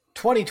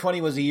2020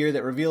 was a year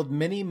that revealed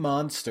many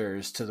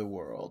monsters to the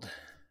world.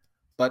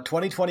 But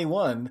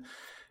 2021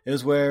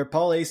 is where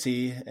Paul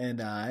Acey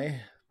and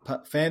I,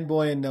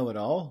 fanboy and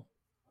know-it-all,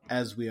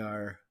 as we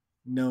are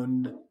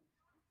known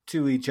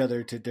to each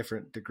other to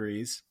different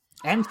degrees,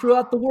 and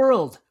throughout the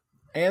world,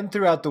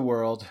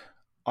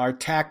 are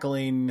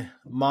tackling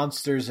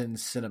monsters in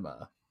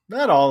cinema.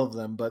 Not all of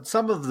them, but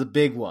some of the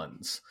big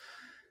ones.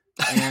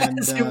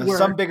 And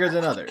some bigger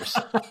than others.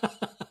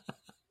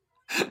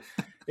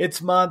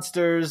 It's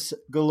monsters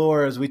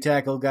galore as we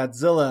tackle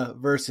Godzilla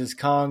vs.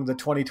 Kong, the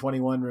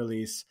 2021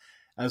 release,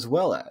 as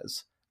well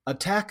as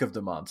Attack of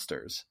the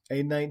Monsters,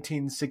 a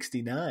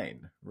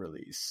 1969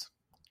 release.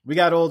 We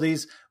got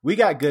oldies, we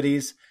got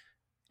goodies,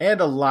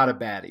 and a lot of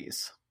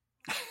baddies.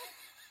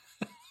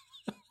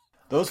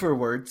 Those were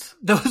words.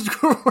 Those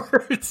were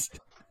words.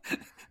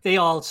 They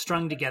all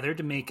strung together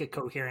to make a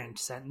coherent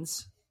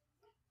sentence.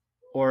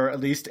 Or at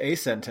least a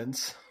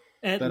sentence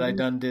that I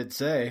done did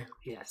say.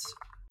 Yes.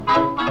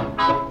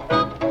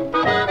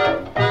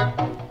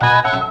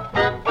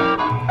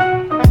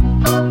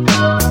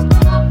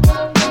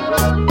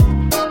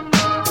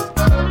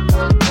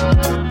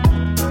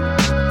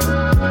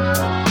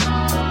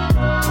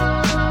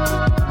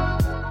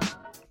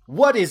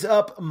 What is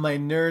up, my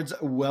nerds?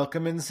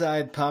 Welcome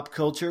inside Pop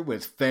Culture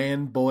with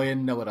Fanboy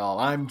and Know-It-All.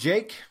 I'm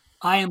Jake.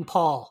 I am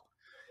Paul.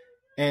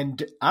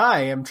 And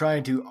I am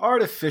trying to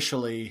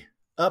artificially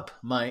up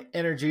my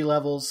energy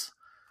levels.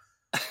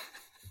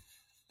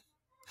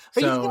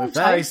 So if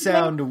I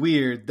sound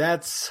weird,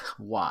 that's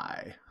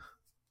why.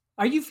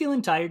 Are you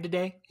feeling tired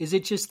today? Is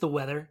it just the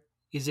weather?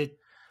 Is it?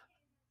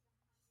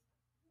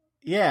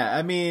 Yeah,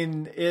 I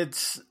mean,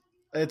 it's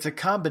a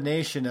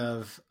combination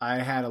of I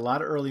had a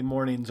lot of early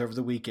mornings over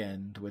the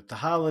weekend with the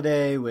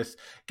holiday, with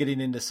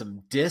getting into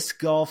some disc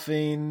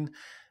golfing,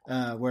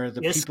 where the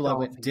people I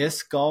went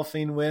disc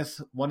golfing with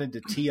wanted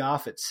to tee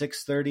off at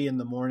 6:30 in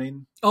the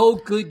morning.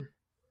 Oh,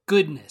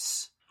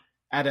 goodness.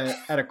 At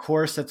a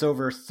course that's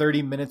over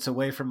 30 minutes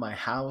away from my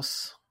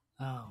house.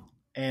 Oh.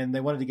 And they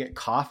wanted to get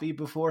coffee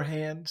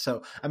beforehand.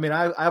 So, I mean,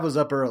 I was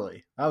up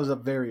early. I was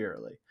up very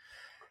early.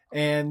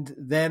 And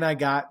then I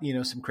got,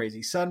 some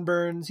crazy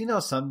sunburns.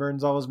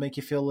 Sunburns always make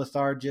you feel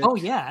lethargic. Oh,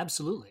 yeah,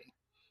 absolutely.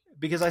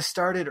 Because I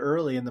started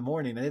early in the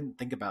morning. I didn't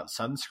think about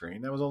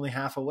sunscreen. I was only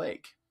half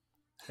awake.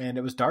 And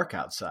it was dark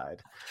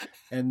outside.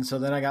 And so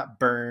then I got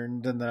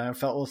burned. And then I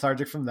felt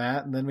lethargic from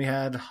that. And then we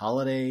had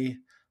holiday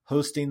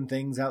hosting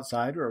things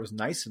outside where it was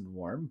nice and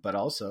warm, but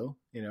also,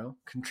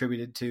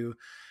 contributed to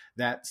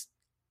that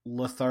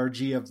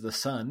lethargy of the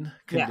sun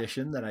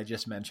condition that I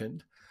just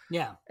mentioned.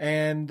 Yeah.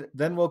 And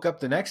then woke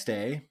up the next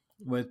day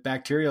with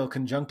bacterial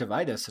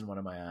conjunctivitis in one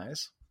of my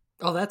eyes.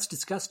 Oh, that's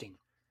disgusting.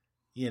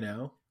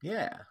 Yeah,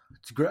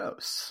 it's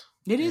gross.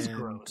 It is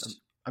gross.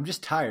 I'm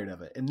just tired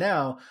of it. And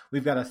now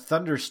we've got a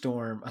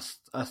thunderstorm,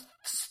 a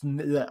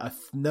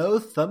snow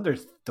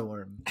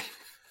thunderstorm.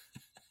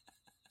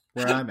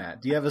 Where I'm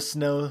at. Do you have a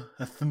snow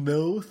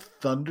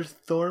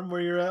thunderstorm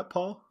where you're at,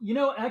 Paul?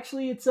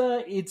 Actually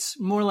it's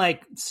more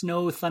like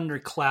snow thunder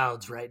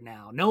clouds right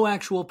now. No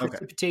actual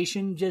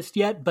precipitation just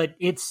yet, but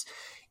it's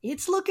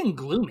looking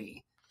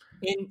gloomy.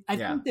 And I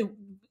think that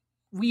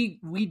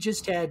we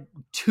just had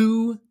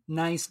 2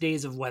 nice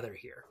days of weather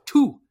here.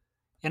 2.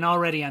 And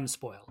already I'm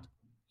spoiled.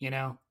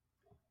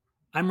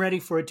 I'm ready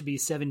for it to be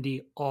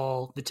 70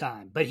 all the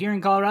time. But here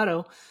in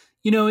Colorado,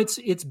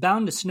 it's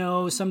bound to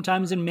snow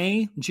sometimes in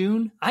May,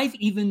 June. I've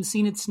even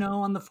seen it snow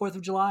on the 4th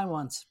of July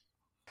once.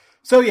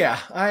 So yeah,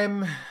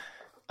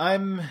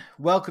 I'm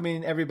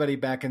welcoming everybody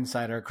back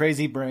inside our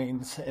crazy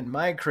brains and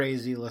my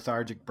crazy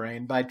lethargic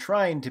brain by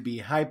trying to be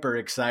hyper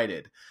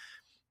excited.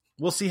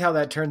 We'll see how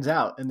that turns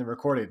out in the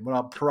recording. What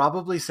I'll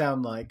probably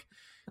sound like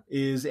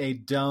is a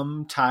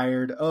dumb,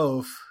 tired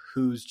oaf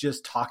who's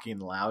just talking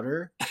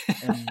louder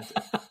and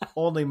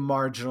only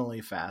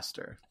marginally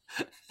faster.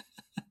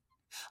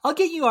 I'll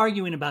get you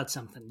arguing about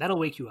something. That'll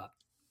wake you up.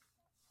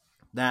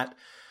 That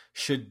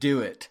should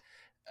do it.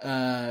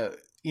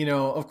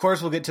 Of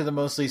course, we'll get to the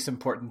most least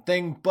important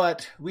thing,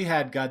 but we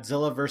had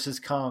Godzilla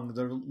vs. Kong,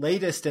 the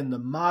latest in the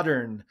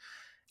modern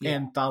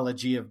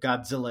anthology of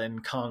Godzilla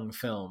and Kong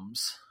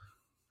films.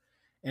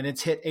 And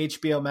it's hit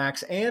HBO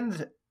Max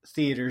and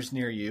theaters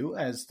near you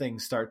as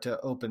things start to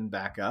open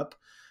back up.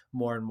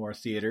 More and more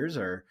theaters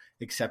are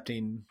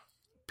accepting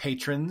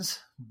patrons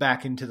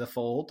back into the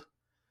fold.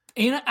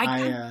 And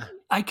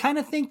I kind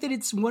of think that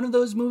it's one of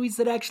those movies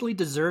that actually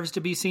deserves to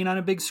be seen on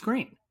a big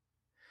screen.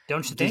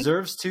 Don't you think?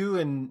 Deserves to,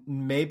 and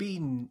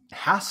maybe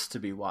has to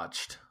be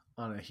watched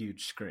on a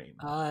huge screen.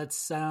 That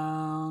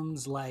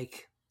sounds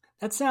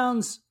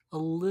a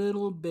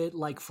little bit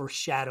like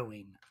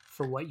foreshadowing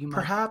for what you might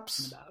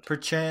perhaps,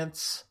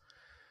 perchance,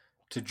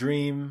 to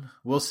dream.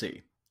 We'll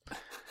see.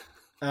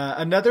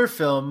 Another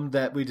film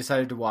that we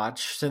decided to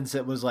watch, since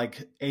it was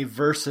like a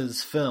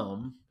versus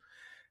film,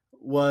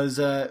 is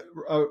a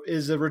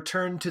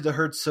return to the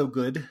Hurt So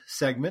Good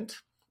segment,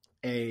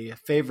 a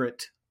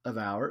favorite of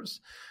ours,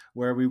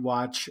 where we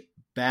watch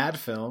bad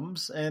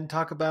films and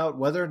talk about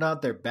whether or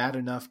not they're bad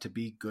enough to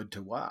be good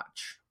to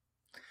watch.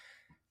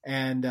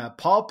 And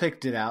Paul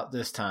picked it out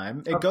this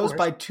time. It goes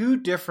by 2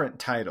 different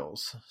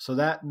titles. So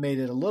that made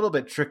it a little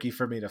bit tricky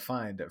for me to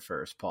find at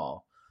first,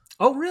 Paul.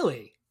 Oh,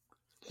 really?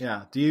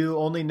 Yeah. Do you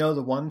only know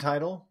the one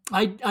title?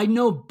 I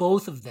know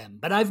both of them,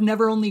 but I've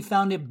never only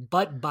found it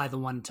but by the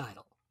one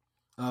title.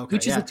 Okay.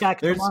 Which is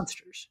Attack of the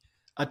Monsters.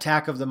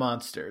 Attack of the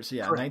Monsters.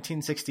 Yeah. Correct.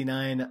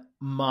 1969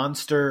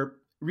 monster,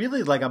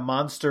 really like a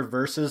monster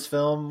versus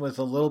film with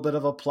a little bit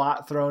of a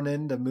plot thrown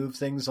in to move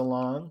things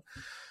along.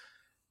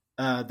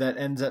 That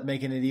ends up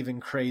making it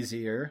even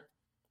crazier.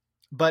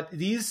 But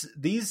this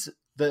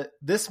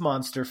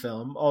monster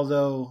film,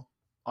 although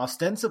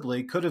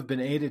ostensibly could have been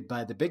aided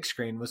by the big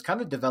screen, was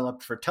kind of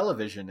developed for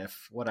television,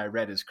 if what I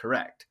read is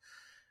correct.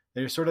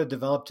 They're sort of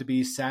developed to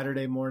be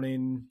Saturday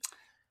morning,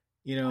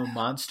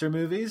 monster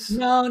movies.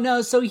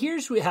 No. So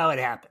here's how it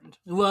happened.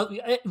 Well,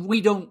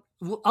 we don't.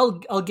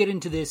 I'll get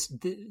into this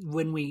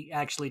when we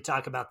actually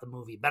talk about the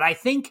movie. But I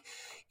think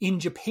in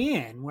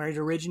Japan, where it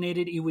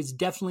originated, it was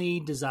definitely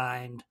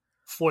designed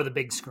for the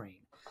big screen.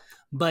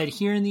 But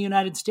here in the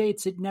United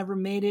States, it never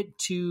made it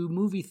to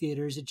movie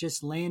theaters. It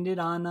just landed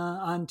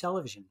on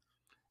television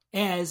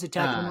as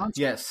Attack of the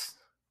Monsters. Yes.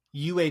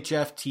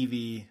 UHF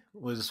TV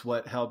was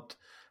what helped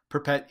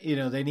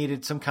they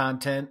needed some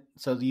content.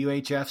 So the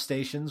UHF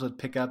stations would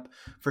pick up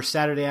for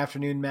Saturday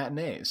afternoon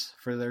matinees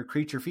for their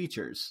creature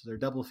features, their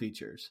double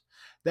features.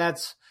 I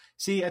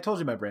told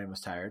you my brain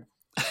was tired.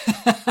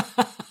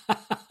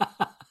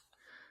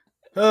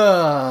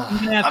 I'm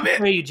going to have to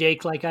pray you,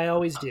 Jake, like I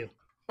always do.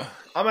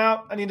 I'm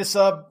out. I need a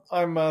sub.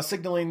 I'm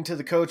signaling to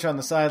the coach on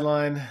the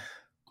sideline.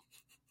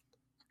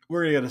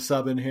 We're going to get a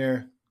sub in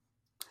here.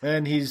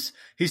 And he's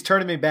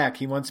turning me back.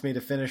 He wants me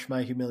to finish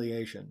my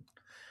humiliation.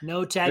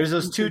 No tag. There's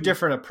those 2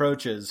 different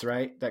approaches,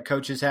 right, that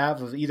coaches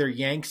have of either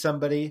yank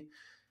somebody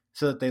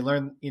so that they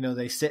learn,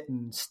 they sit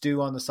and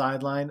stew on the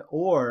sideline,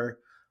 or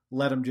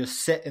let them just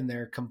sit in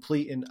their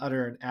complete and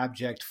utter and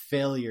abject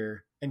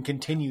failure and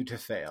continue to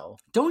fail.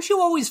 Don't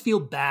you always feel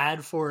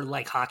bad for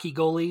like hockey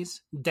goalies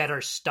that are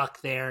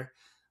stuck there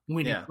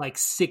when it's like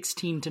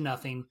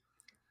 16-0?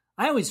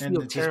 I always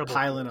feel terrible. Just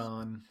piling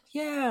on.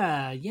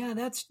 Yeah,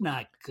 that's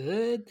not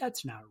good.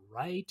 That's not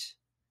right.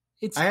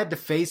 I had to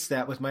face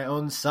that with my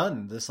own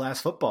son this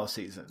last football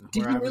season.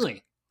 Did you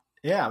really?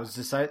 I was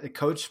decided to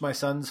coach my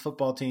son's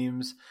football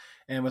teams,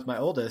 and with my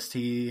oldest,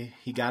 he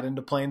got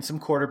into playing some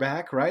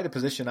quarterback, right? A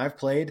position I've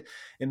played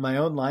in my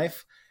own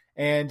life,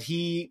 and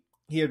he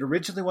had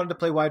originally wanted to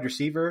play wide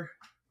receiver,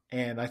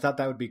 and I thought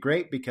that would be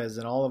great because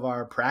in all of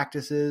our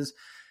practices,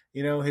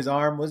 his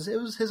arm was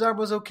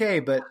okay,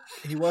 but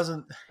he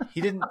wasn't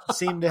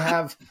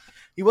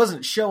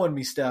showing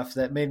me stuff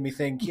that made me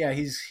think,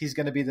 he's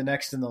going to be the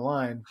next in the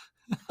line.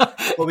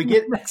 But we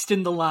get next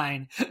in the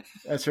line.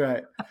 That's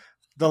right.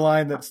 The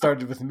line that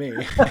started with me.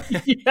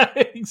 Yeah,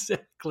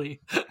 exactly.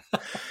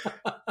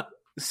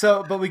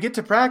 But we get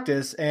to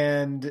practice,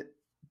 and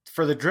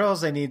for the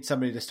drills, they need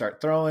somebody to start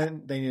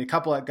throwing. They need a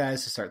couple of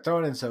guys to start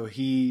throwing. And so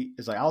he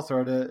is like, I'll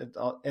throw it,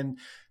 and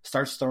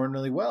starts throwing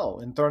really well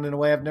and throwing in a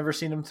way I've never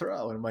seen him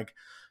throw. And I'm like,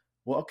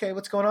 well, okay,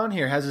 what's going on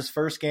here? Has his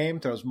first game,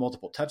 throws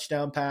multiple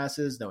touchdown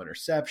passes, no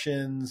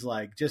interceptions,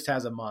 just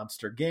has a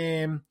monster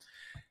game.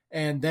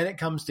 And then it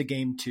comes to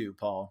game 2,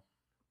 Paul.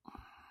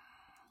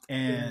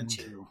 And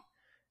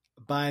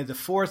by the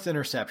 4th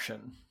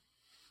interception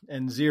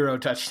and 0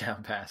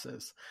 touchdown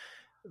passes,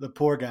 the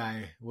poor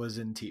guy was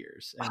in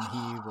tears and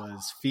he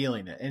was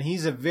feeling it. And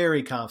he's a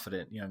very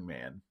confident young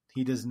man.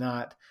 He does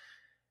not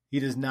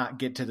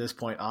get to this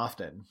point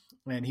often.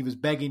 And he was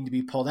begging to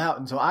be pulled out.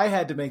 And so I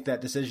had to make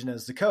that decision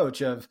as the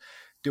coach of,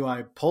 do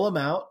I pull him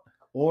out,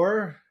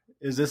 or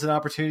is this an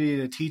opportunity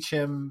to teach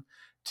him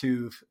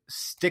to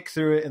stick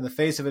through it in the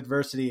face of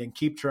adversity and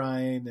keep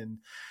trying? And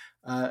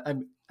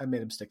I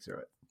made him stick through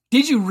it.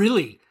 Did you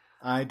really?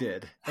 I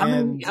did. How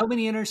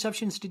many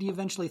interceptions did he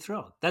eventually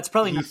throw? That's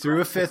probably he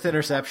threw a 5th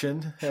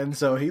interception, and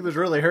so he was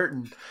really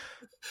hurting.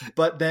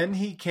 But then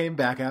he came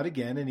back out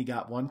again, and he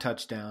got 1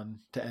 touchdown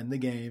to end the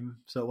game.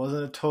 So it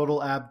wasn't a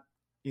total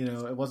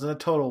it wasn't a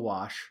total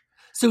wash.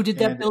 So did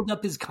that build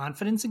up his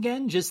confidence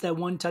again? Just that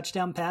 1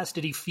 touchdown pass?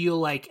 Did he feel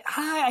like,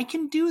 I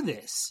can do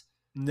this?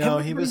 No,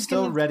 he was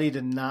still ready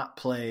to not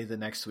play the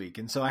next week.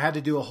 And so I had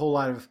to do a whole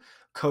lot of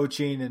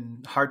coaching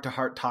and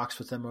heart-to-heart talks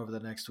with him over the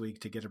next week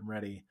to get him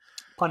ready.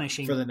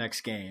 Punishing for the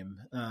next game.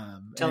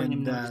 Telling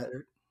him no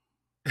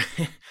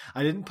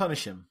I didn't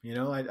punish him.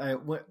 I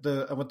went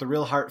the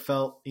real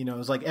heartfelt, it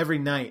was like every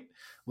night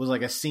was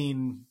like a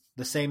scene,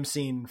 the same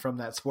scene from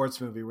that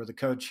sports movie where the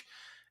coach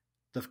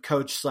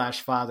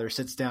 / father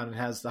sits down and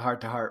has the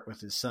heart-to-heart with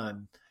his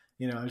son.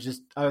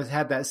 I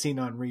had that scene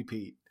on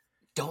repeat.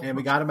 And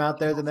we got him out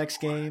there the next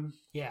game.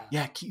 Yeah.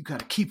 Yeah, you got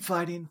to keep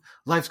fighting.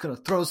 Life's going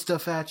to throw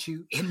stuff at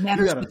you. It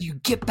matters if you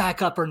get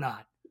back up or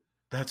not.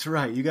 That's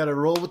right. You got to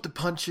roll with the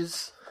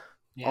punches.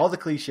 Yeah. All the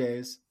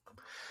cliches.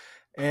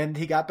 And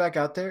he got back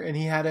out there and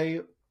he had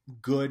a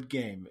good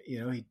game.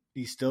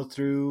 He still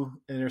threw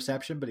an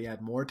interception, but he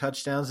had more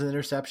touchdowns than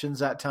interceptions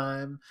that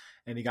time.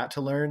 And he got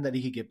to learn that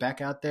he could get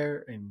back out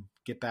there and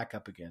get back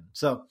up again.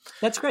 So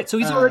that's great. So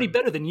he's already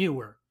better than you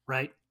were,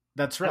 right?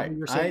 That's right.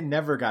 I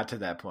never got to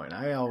that point.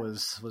 I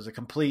always was a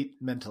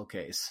complete mental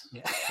case.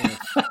 Yeah.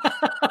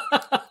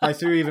 I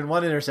threw even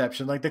one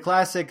interception, like the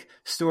classic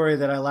story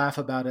that I laugh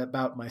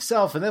about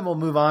myself, and then we'll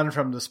move on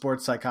from the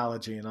sports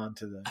psychology and on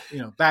to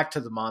the, back to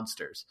the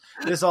monsters.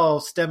 This all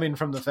stemming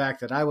from the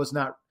fact that I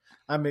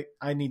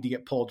need to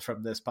get pulled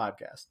from this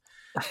podcast,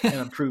 and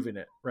I'm proving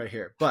it right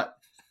here. But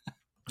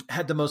I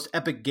had the most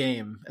epic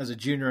game as a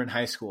junior in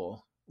high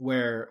school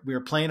where we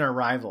were playing our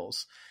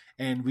rivals,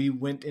 and we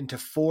went into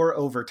 4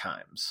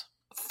 overtimes.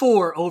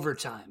 4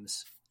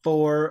 overtimes.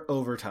 4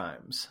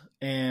 overtimes.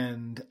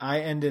 And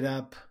I ended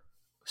up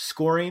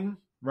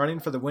running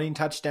for the winning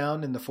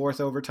touchdown in the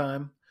 4th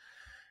overtime.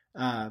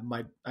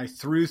 I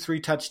threw 3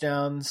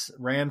 touchdowns,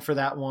 ran for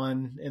that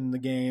one in the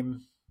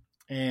game,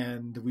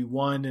 and we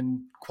won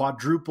in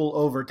quadruple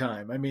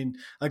overtime. I mean,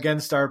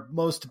 against our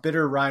most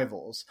bitter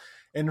rivals,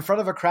 in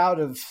front of a crowd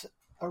of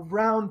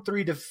around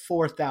 3,000 to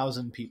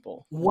 4,000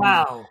 people.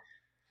 Wow.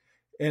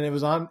 And it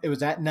was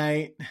at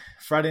night,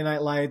 Friday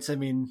Night Lights. I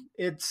mean,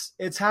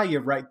 it's how you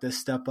write this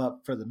stuff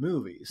up for the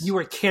movies. You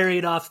were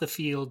carried off the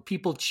field,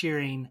 people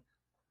cheering.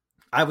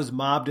 I was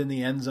mobbed in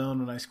the end zone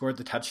when I scored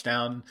the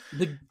touchdown.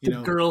 The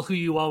girl who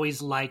you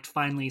always liked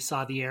finally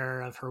saw the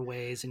error of her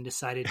ways and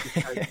decided to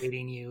start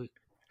dating you.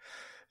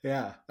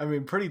 Yeah, I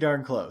mean, pretty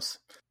darn close.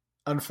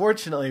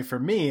 Unfortunately for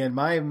me and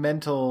my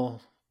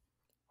mental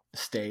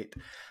state,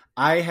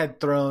 I had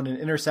thrown an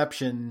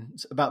interception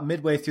about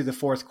midway through the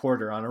 4th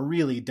quarter on a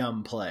really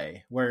dumb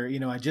play where,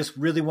 I just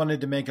really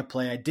wanted to make a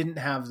play. I didn't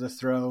have the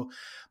throw,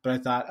 but I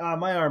thought,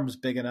 my arm's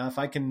big enough.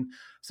 I can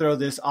throw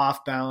this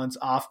off balance,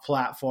 off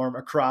platform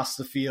across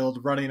the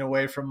field, running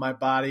away from my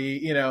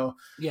body,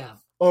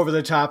 over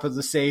the top of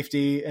the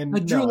safety. And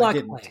a Drew Lock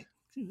play,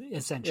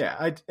 essentially.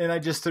 Yeah. I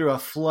just threw a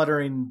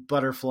fluttering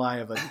butterfly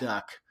of a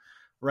duck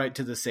right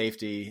to the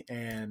safety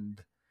and,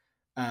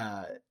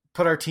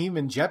 put our team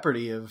in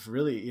jeopardy of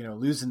really,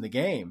 losing the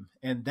game.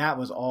 And that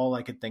was all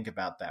I could think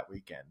about that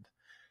weekend.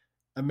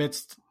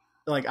 Amidst,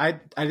 I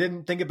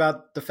didn't think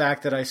about the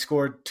fact that I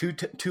scored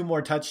two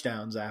more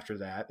touchdowns after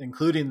that,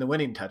 including the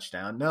winning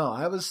touchdown. No,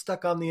 I was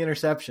stuck on the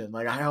interception.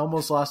 I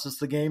almost lost us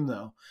the game,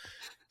 though.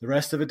 The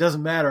rest of it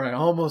doesn't matter. I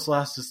almost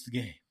lost us the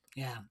game.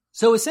 Yeah.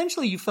 So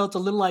essentially you felt a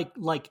little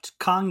like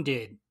Kong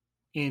did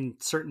in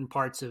certain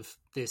parts of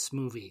this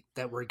movie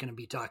that we're going to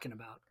be talking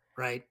about,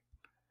 right?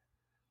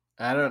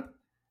 That's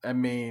a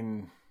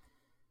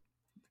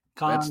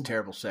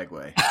terrible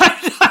segue.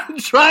 I'm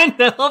trying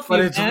to help you, but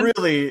it's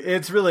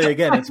really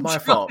again, it's my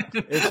fault.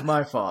 It's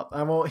my fault.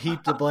 I won't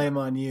heap the blame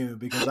on you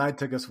because I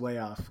took us way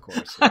off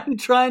course. I'm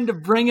trying to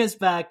bring us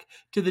back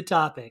to the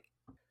topic.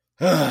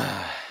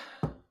 All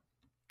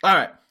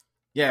right.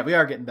 Yeah, we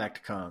are getting back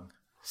to Kong.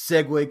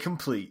 Segue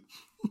complete.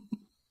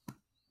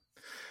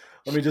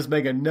 Let me just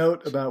make a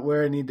note about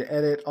where I need to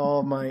edit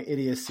all my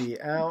idiocy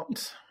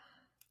out.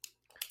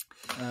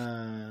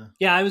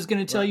 I was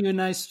going to tell you a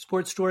nice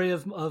sports story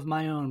of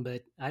my own,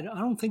 but I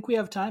don't think we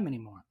have time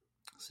anymore.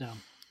 So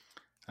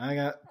I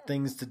got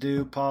things to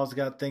do. Paul's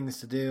got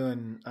things to do,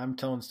 and I'm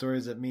telling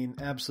stories that mean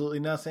absolutely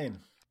nothing.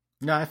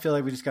 No, I feel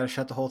like we just got to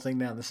shut the whole thing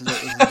down. This is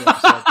it.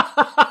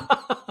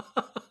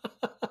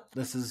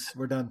 This is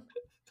we're done.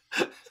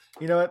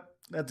 You know what?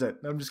 That's it.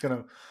 I'm just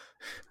gonna.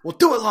 We'll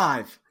do it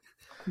live.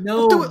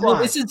 No,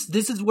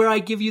 this is where I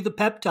give you the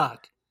pep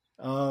talk.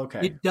 Oh,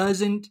 okay. It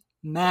doesn't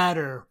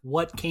matter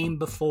what came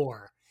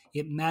before.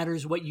 It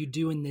matters what you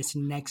do in this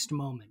next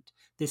moment.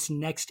 This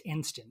next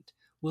instant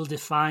will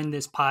define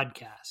this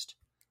podcast.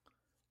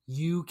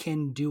 You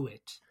can do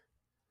it.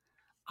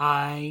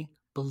 I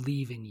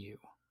believe in you.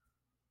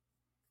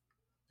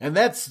 And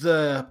that's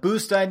the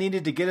boost I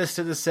needed to get us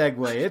to the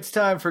segue. It's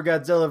time for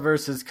Godzilla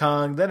versus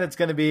Kong. Then it's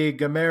going to be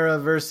Gamera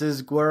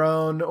versus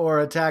Guaron or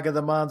Attack of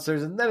the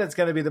Monsters. And then it's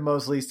going to be the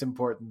most least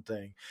important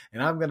thing.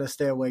 And I'm going to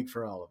stay awake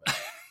for all of it.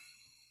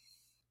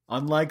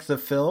 Unlike the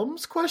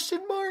films? ?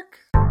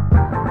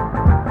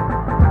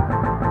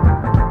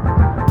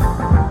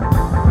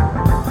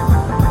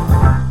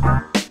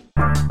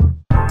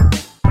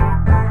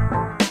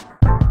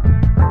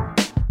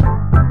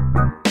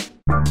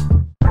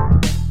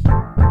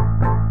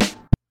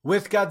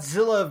 With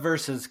Godzilla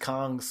vs.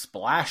 Kong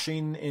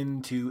splashing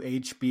into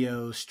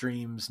HBO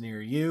streams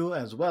near you,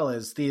 as well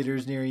as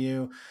theaters near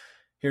you,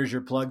 here's your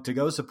plug to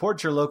go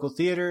support your local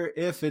theater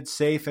if it's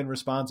safe and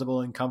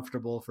responsible and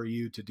comfortable for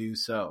you to do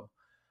so.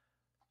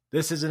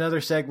 This is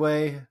another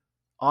segue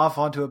off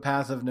onto a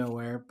path of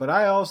nowhere, but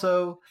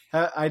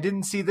I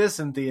didn't see this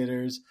in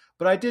theaters,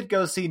 but I did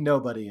go see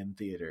Nobody in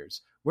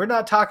theaters. We're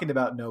not talking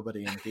about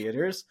Nobody in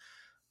theaters,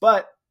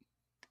 but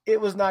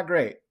it was not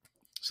great.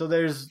 So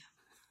there's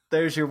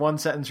your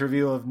one-sentence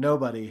review of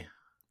Nobody,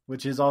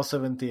 which is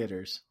also in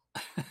theaters.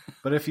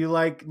 But if you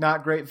like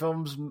not great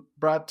films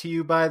brought to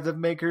you by the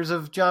makers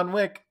of John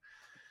Wick,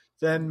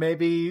 then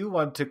maybe you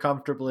want to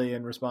comfortably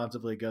and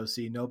responsibly go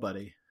see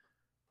Nobody.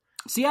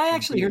 See, I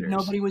actually heard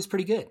Nobody was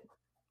pretty good.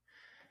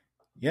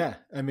 Yeah,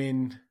 I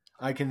mean,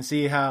 I can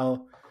see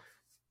how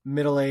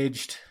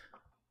middle-aged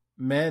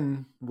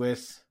men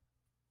with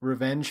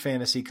revenge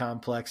fantasy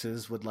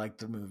complexes would like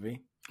the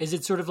movie. Is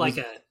it sort of like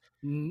a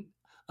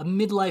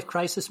midlife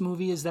crisis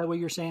movie? Is that what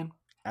you're saying?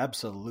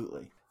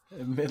 Absolutely.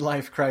 A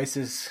midlife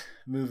crisis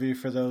movie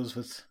for those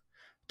with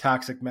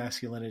toxic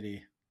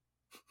masculinity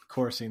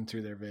coursing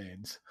through their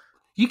veins.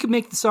 You could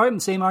make the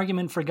same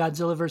argument for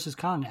Godzilla versus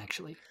Kong,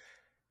 actually.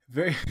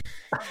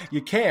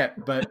 You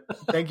can't, but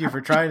thank you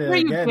for trying it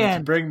again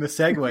to bring the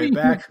segue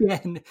back.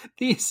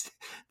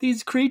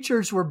 These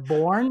creatures were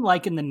born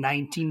like in the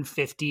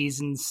 1950s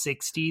and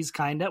 60s,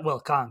 kind of. Well,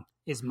 Kong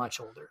is much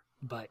older,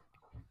 but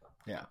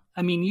yeah,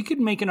 I mean, you could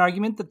make an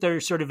argument that they're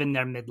sort of in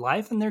their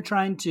midlife and they're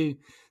trying to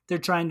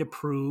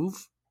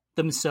prove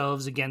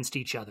themselves against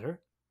each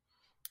other.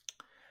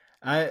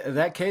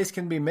 That case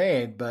can be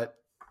made, but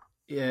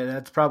yeah,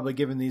 that's probably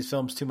giving these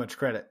films too much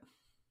credit.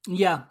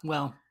 Yeah,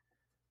 well,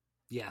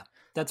 yeah,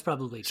 that's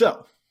probably true.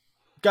 So,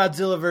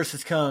 Godzilla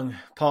versus Kong.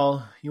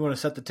 Paul, you want to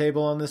set the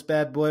table on this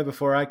bad boy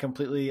before I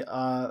completely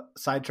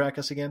sidetrack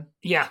us again?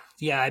 Yeah,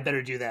 I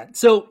better do that.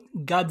 So,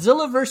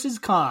 Godzilla versus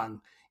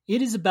Kong.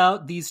 It is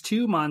about these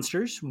two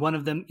monsters. One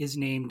of them is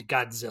named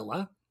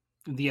Godzilla.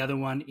 The other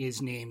one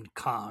is named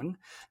Kong.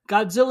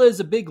 Godzilla is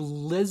a big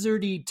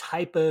lizardy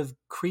type of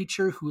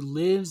creature who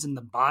lives in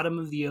the bottom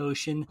of the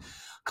ocean.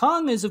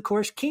 Kong is, of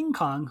course, King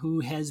Kong, who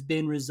has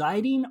been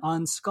residing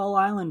on Skull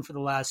Island for the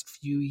last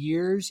few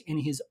years in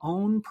his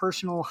own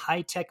personal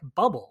high-tech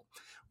bubble,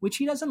 which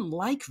he doesn't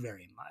like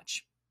very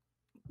much.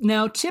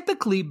 Now,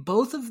 typically,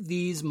 both of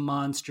these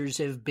monsters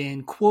have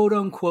been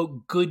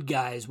quote-unquote good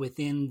guys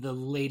within the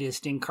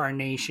latest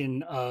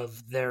incarnation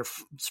of their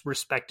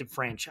respective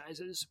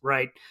franchises,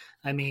 right?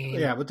 I mean...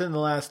 Yeah, within the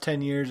last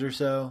 10 years or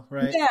so,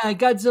 right? Yeah,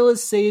 Godzilla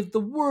saved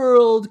the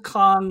world.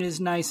 Kong is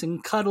nice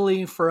and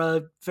cuddly for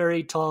a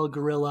very tall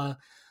gorilla.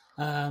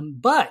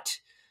 But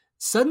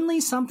suddenly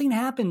something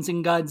happens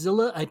and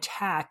Godzilla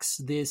attacks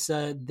this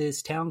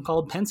town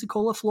called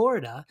Pensacola,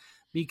 Florida,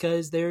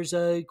 because there's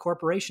a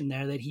corporation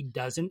there that he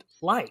doesn't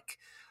like.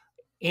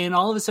 And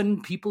all of a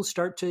sudden, people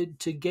start to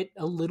get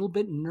a little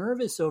bit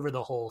nervous over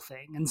the whole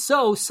thing. And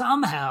so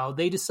somehow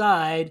they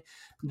decide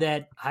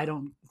that, I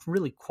don't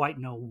really quite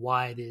know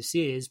why this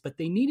is, but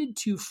they needed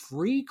to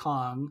free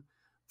Kong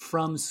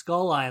from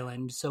Skull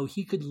Island so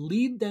he could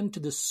lead them to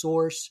the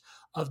source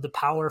of the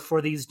power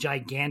for these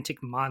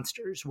gigantic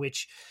monsters,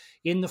 which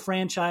in the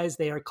franchise,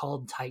 they are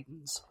called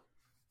Titans.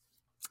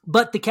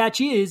 But the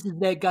catch is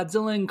that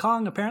Godzilla and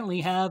Kong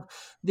apparently have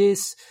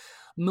this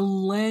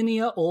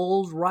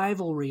millennia-old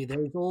rivalry.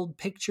 There's old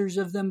pictures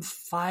of them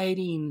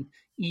fighting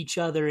each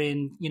other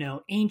in,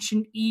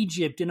 ancient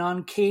Egypt and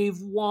on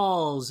cave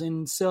walls.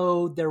 And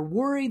so they're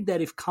worried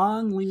that if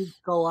Kong leaves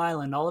Skull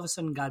Island, all of a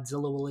sudden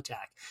Godzilla will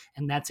attack.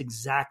 And that's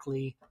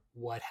exactly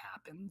what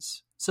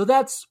happens. So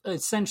that's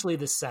essentially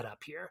the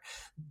setup here.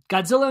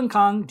 Godzilla and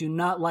Kong do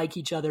not like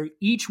each other.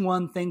 Each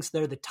one thinks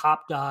they're the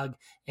top dog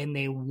and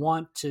they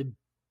want to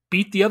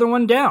beat the other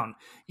one down,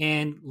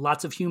 and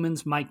lots of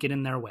humans might get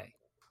in their way.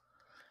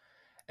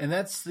 And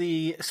that's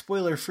the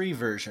spoiler-free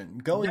version.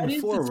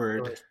 Going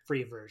forward,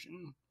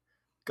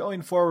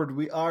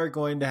 we are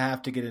going to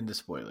have to get into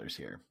spoilers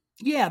here.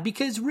 Yeah,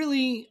 because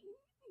really,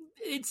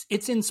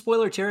 it's in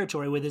spoiler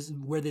territory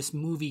where this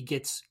movie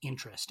gets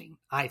interesting,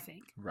 I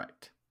think.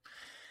 Right.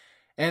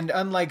 And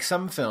unlike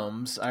some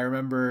films, I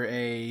remember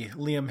a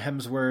Liam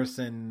Hemsworth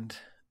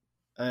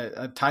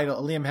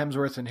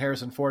and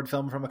Harrison Ford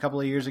film from a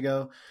couple of years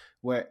ago,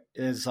 where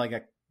is like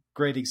a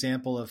great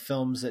example of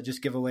films that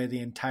just give away the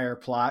entire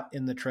plot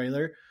in the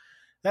trailer.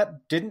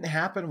 That didn't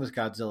happen with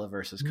Godzilla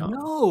versus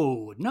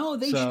Kong. No,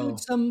 they showed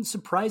some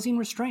surprising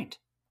restraint.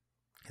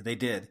 They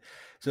did.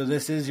 So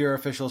this is your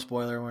official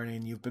spoiler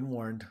warning. You've been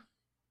warned.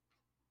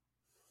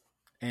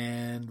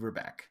 And we're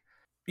back.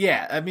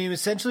 Yeah, I mean,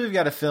 essentially we've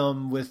got a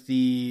film with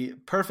the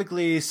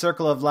perfectly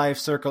circle of life,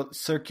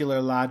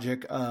 circular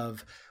logic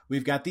of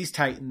we've got these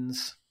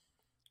Titans,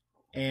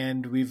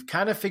 and we've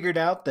kind of figured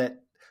out that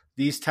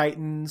these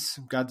Titans,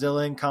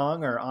 Godzilla and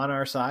Kong, are on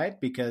our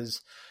side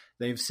because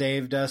they've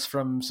saved us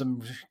from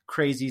some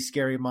crazy,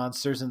 scary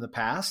monsters in the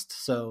past.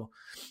 So,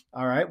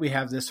 all right, we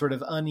have this sort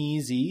of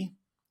uneasy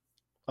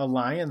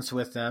alliance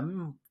with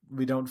them.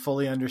 We don't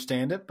fully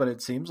understand it, but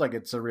it seems like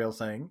it's a real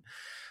thing.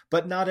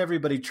 But not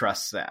everybody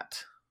trusts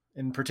that.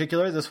 In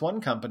particular, this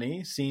one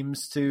company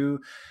seems to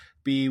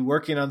be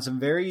working on some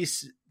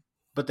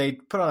but they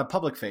put on a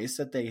public face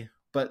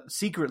but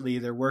secretly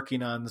they're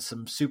working on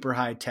some super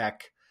high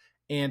tech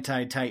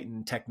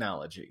anti-Titan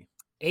technology.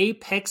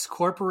 Apex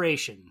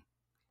Corporation.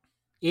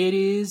 It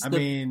is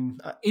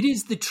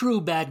the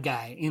true bad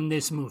guy in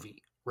this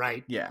movie,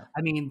 right? Yeah.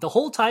 I mean, the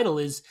whole title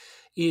is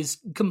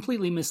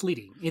completely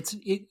misleading.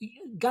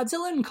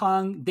 Godzilla and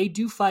Kong, they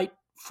do fight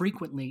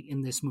frequently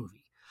in this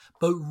movie,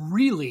 but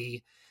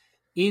really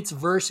it's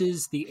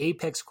versus the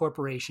Apex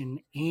Corporation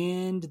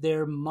and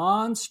their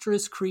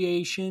monstrous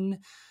creation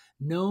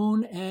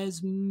known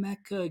as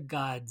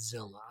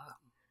Mechagodzilla.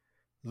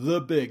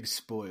 The big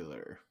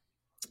spoiler.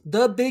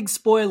 The big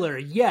spoiler.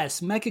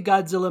 Yes,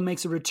 Mechagodzilla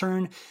makes a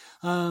return.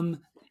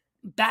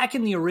 back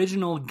in the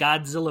original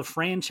Godzilla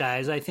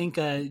franchise, I think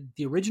the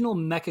original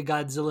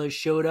Mechagodzilla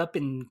showed up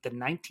in the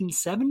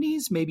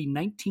 1970s, maybe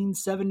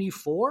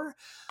 1974.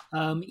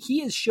 He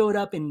has showed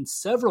up in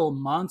several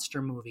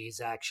monster movies,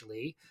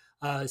 actually,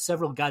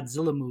 several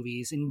Godzilla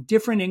movies in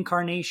different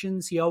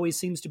incarnations. He always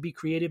seems to be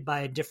created by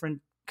a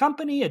different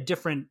company, a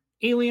different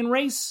alien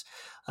race.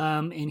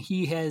 And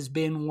he has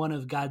been one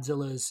of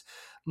Godzilla's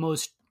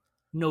most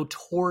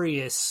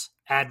notorious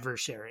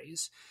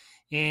adversaries.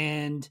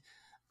 And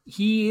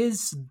he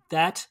is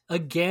that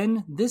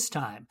again this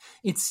time.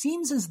 It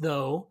seems as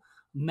though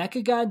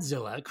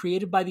Mechagodzilla,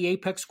 created by the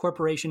Apex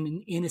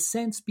Corporation, in a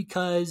sense,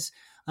 because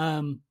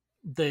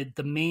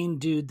the main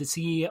dude, the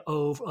CEO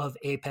of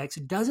Apex,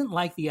 doesn't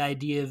like the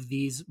idea of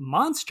these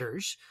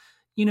monsters,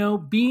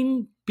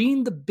 being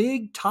the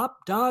big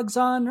top dogs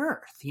on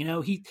Earth.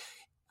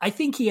 I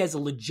think he has a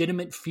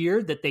legitimate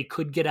fear that they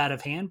could get out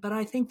of hand, but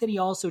I think that he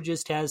also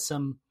just has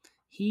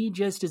he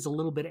just is a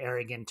little bit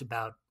arrogant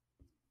about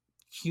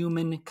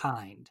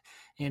humankind.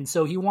 And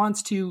so he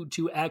wants to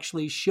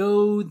actually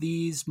show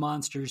these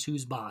monsters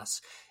who's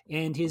boss.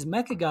 And his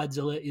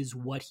Mechagodzilla is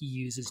what he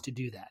uses to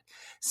do that.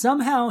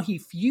 Somehow he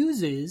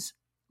fuses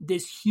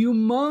this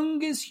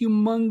humongous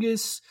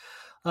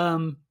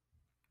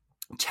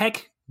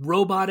tech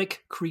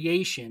robotic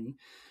creation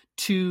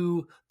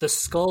to the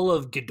skull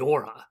of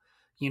Ghidorah.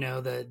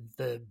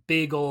 The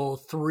big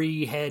old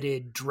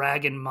 3-headed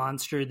dragon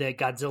monster that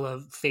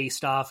Godzilla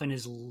faced off in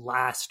his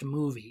last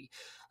movie.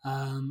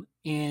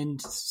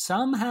 And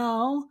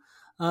somehow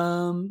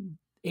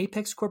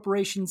Apex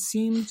Corporation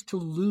seems to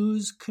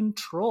lose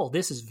control.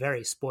 This is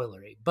very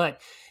spoilery,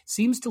 but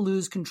seems to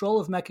lose control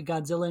of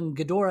Mechagodzilla, and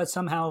Ghidorah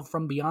somehow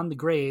from beyond the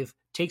grave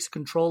takes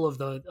control of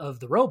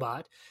the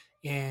robot,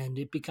 and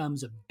it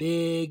becomes a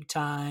big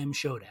time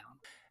showdown.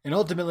 And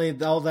ultimately,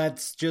 all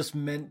that's just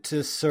meant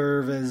to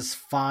serve as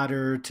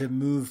fodder to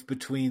move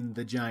between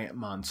the giant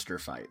monster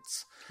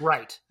fights.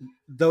 Right.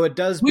 Though it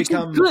does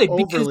become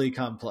overly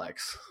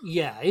complex.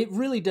 Yeah, it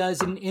really does.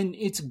 And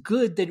it's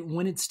good that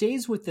when it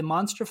stays with the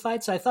monster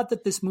fights, I thought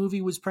that this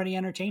movie was pretty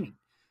entertaining.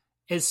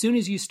 As soon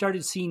as you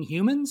started seeing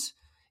humans,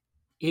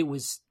 it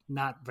was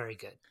not very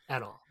good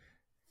at all.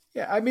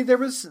 Yeah, I mean, there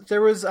was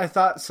I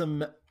thought,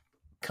 some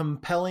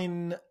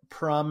compelling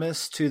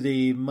promise to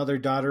the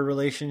mother-daughter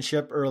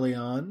relationship early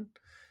on,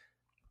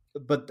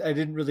 but I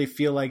didn't really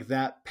feel like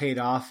that paid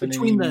off in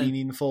any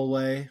meaningful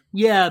way.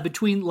 Yeah,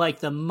 between like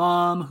the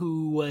mom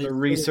who was the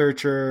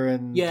researcher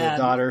and the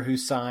daughter who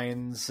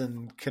signs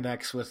and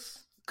connects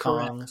with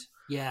Kong. Correct.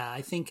 Yeah,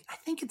 I think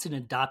it's an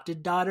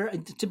adopted daughter.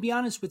 To be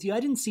honest with you, I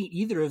didn't see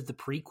either of the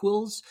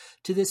prequels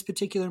to this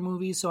particular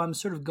movie, so I'm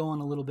sort of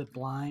going a little bit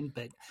blind,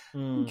 but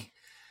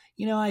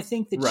I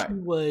think that she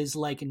was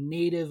like a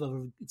native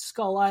of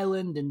Skull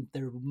Island, and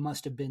there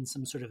must have been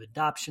some sort of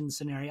adoption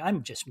scenario.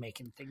 I'm just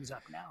making things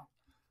up now.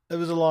 It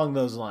was along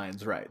those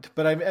lines, right?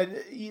 But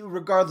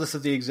regardless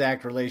of the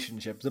exact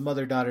relationship, the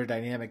mother-daughter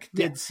dynamic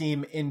did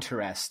seem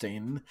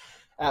interesting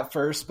at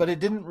first, but it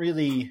didn't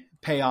really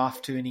pay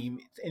off to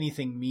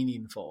anything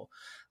meaningful.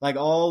 Like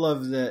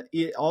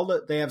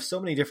they have so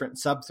many different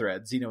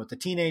sub-threads, with the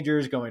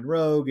teenagers going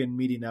rogue and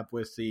meeting up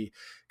with the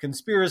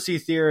conspiracy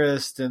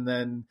theorist, and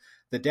then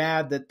the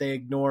dad that they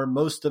ignore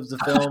most of the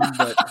film,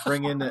 but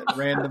bring in at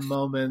random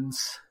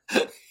moments.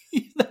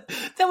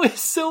 That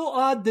was so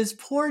odd. This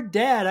poor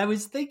dad, I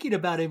was thinking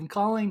about him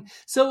calling.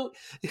 So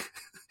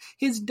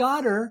his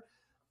daughter,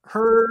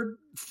 her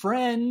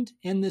friend,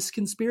 and this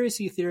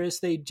conspiracy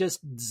theorist, they just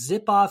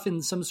zip off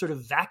in some sort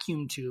of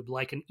vacuum tube,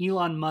 like an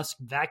Elon Musk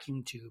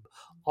vacuum tube,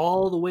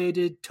 all the way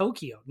to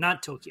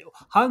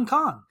Hong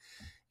Kong.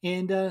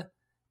 And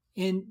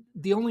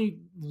the only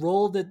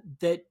role that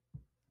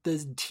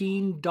the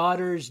teen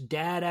daughter's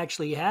dad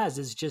actually has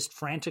is just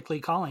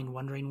frantically calling,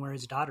 wondering where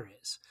his daughter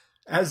is.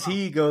 As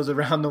he goes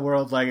around the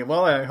world like,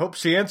 well, I hope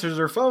she answers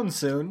her phone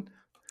soon.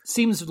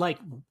 Seems like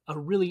a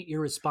really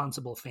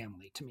irresponsible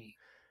family to me.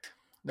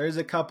 There's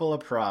a couple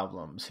of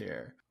problems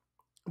here.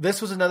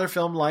 This was another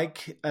film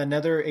like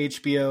another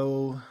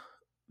HBO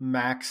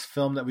Max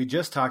film that we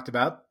just talked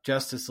about,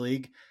 Justice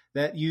League,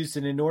 that used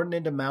an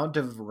inordinate amount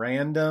of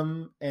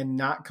random and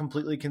not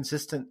completely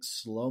consistent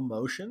slow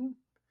motion.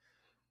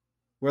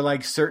 Where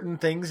like certain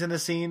things in a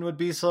scene would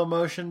be slow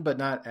motion, but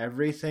not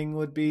everything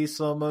would be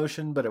slow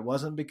motion. But it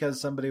wasn't because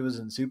somebody was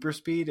in super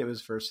speed. It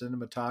was for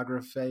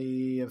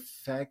cinematography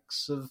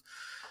effects of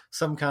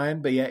some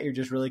kind. But yet you're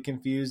just really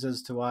confused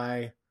as to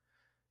why,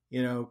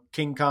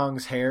 King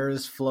Kong's hair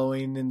is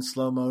flowing in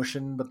slow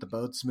motion, but the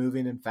boat's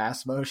moving in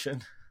fast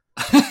motion.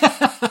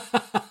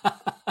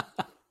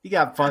 You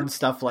got fun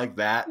stuff like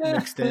that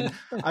mixed in.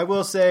 I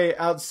will say,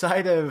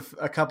 outside of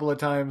a couple of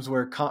times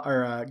where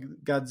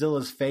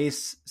Godzilla's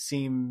face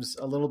seems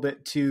a little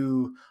bit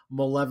too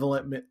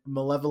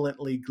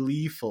malevolently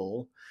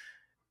gleeful,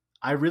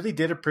 I really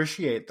did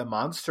appreciate the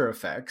monster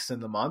effects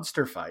and the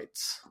monster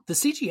fights. The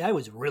CGI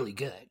was really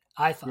good,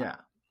 I thought.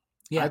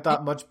 Yeah. I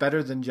thought much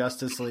better than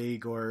Justice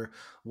League or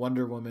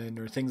Wonder Woman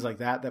or things like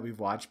that we've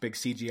watched, big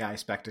CGI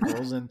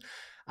spectacles. And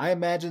I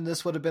imagine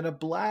this would have been a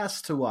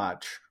blast to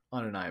watch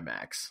on an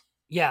IMAX.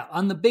 Yeah,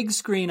 on the big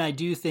screen, I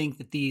do think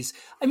that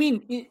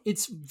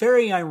it's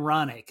very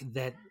ironic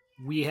that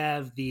we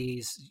have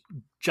these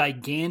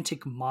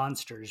gigantic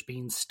monsters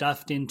being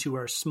stuffed into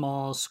our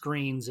small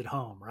screens at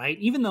home, right?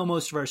 Even though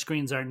most of our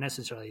screens aren't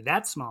necessarily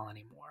that small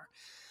anymore,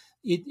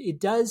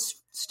 it does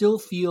still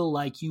feel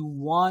like you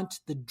want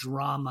the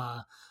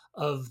drama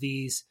of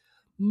these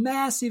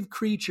massive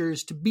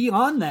creatures to be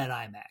on that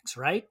IMAX,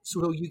 right?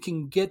 So you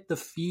can get the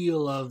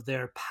feel of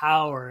their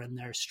power and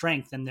their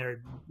strength and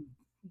their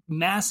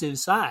massive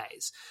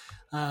size.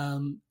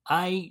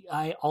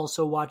 I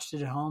also watched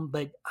it at home,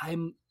 but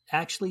I'm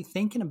actually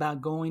thinking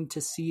about going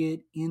to see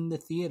it in the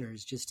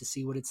theaters just to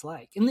see what it's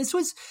like. And this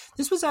was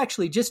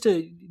actually just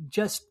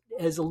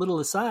as a little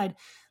aside,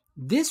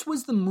 this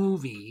was the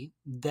movie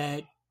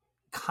that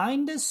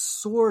kind of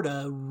sort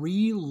of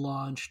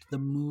relaunched the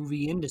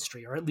movie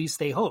industry, or at least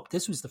they hoped.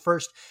 This was the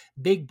first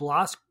big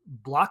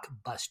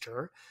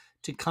blockbuster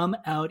to come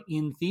out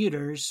in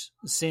theaters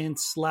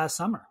since last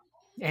summer,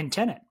 and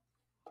Tenet.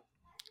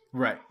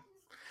 Right.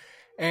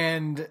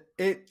 And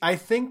I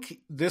think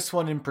this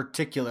one in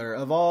particular,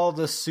 of all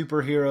the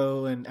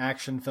superhero and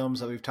action films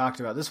that we've talked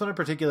about, this one in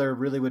particular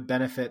really would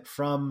benefit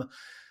from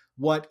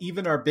what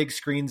even our big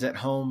screens at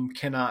home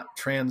cannot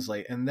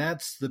translate, and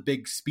that's the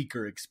big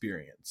speaker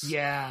experience.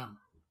 Yeah.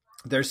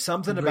 There's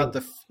something about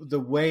the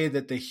way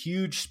that the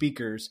huge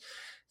speakers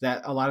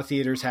that a lot of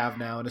theaters have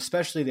now, and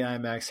especially the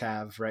IMAX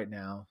have right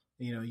now,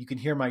 you can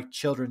hear my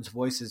children's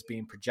voices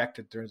being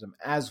projected through them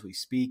as we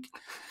speak.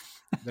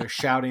 They're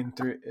shouting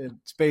through.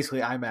 It's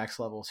basically IMAX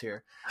levels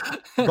here,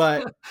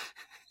 but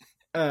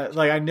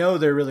I know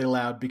they're really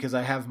loud because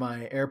I have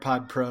my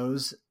AirPod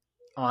Pros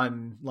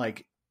on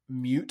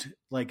mute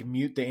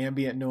the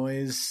ambient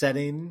noise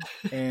setting,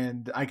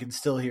 and I can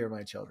still hear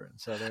my children.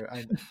 So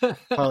I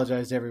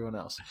apologize to everyone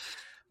else,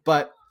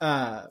 but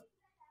I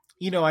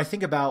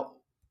think about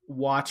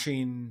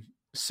watching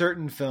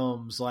certain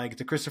films like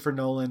the Christopher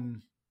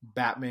Nolan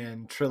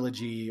Batman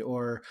trilogy,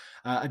 or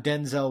a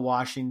Denzel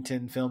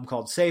Washington film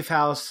called Safe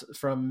House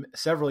from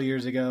several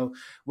years ago,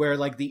 where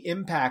the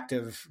impact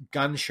of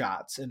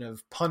gunshots and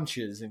of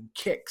punches and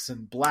kicks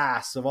and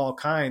blasts of all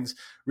kinds,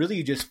 really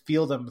you just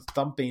feel them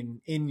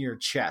thumping in your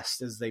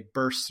chest as they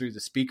burst through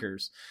the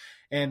speakers.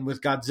 And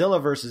with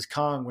Godzilla versus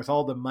Kong, with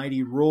all the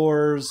mighty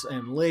roars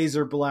and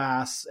laser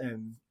blasts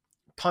and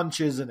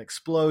punches and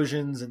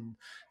explosions and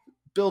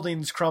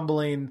buildings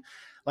crumbling,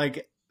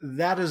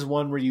 that is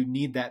one where you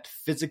need that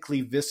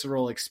physically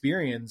visceral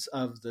experience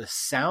of the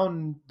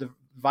sound, the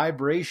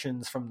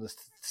vibrations from the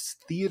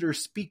theater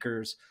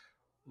speakers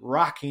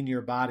rocking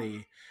your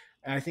body.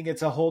 And I think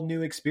it's a whole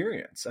new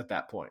experience at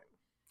that point.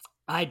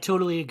 I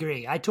totally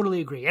agree.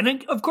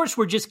 And of course,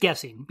 we're just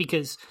guessing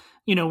because,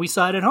 we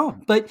saw it at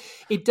home. But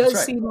it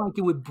does seem like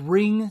it would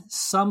bring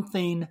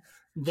something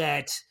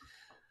that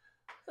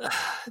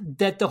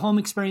the home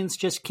experience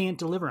just can't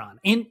deliver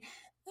on. And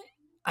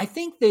I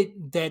think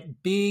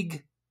that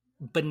big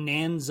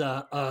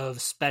bonanza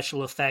of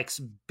special effects,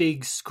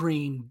 big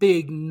screen,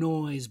 big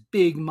noise,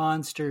 big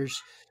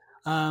monsters,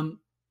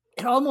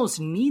 it almost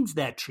needs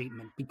that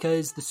treatment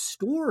because the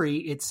story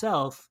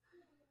itself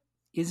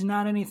is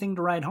not anything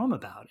to write home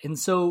about. And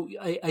so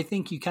I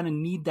think you kind of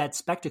need that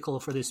spectacle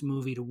for this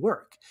movie to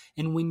work.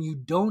 And when you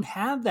don't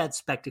have that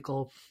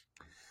spectacle,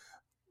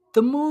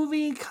 the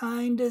movie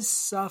kind of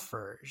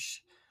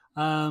suffers.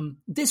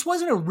 This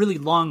wasn't a really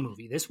long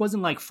movie. This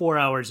wasn't 4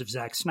 hours of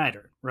Zack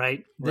Snyder,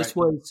 right? This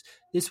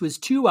was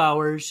 2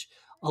 hours.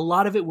 A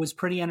lot of it was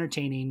pretty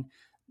entertaining.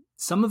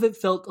 Some of it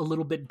felt a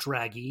little bit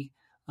draggy,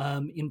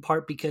 in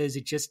part because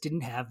it just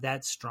didn't have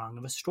that strong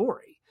of a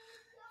story.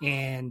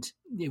 And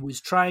it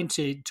was trying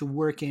to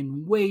work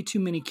in way too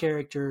many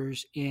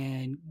characters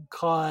and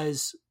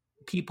cause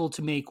people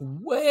to make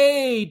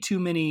way too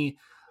many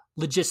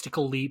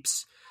logistical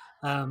leaps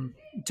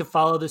to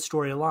follow the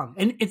story along.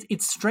 And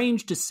it's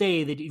strange to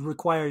say that it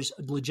requires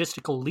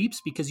logistical leaps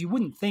because you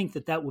wouldn't think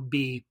that would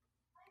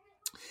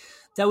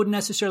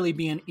necessarily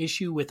be an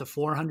issue with a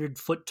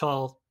 400-foot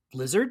tall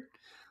lizard.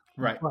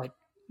 Right. But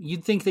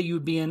you'd think that you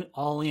would be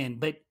all in.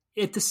 But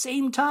at the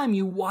same time,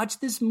 you watch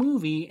this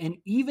movie, and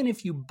even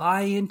if you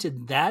buy into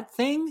that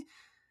thing,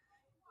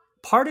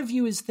 part of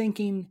you is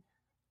thinking,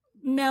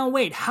 now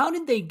wait, how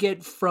did they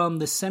get from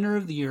the center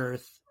of the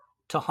earth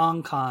to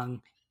Hong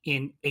Kong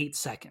in 8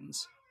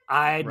 seconds?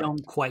 I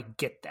don't quite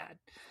get that.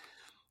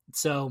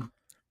 So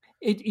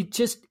it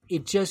just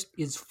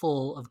is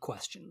full of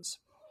questions.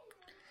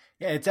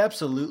 Yeah, it's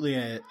absolutely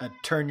a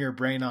turn your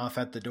brain off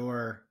at the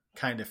door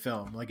kind of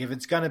film. If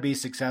it's going to be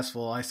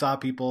successful, I saw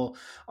people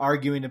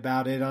arguing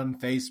about it on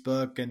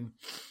Facebook and,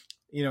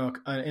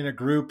 in a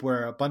group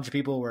where a bunch of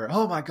people were,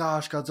 oh my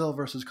gosh, Godzilla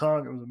versus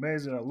Kong, it was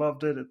amazing. I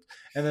loved it.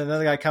 And then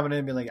another guy coming in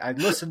and being like, I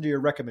listened to your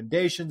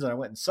recommendations and I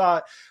went and saw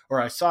it,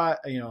 or I saw it,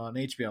 on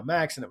HBO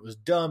Max and it was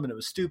dumb and it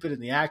was stupid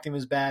and the acting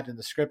was bad and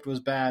the script was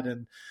bad.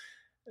 And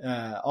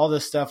all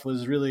this stuff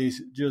was really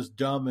just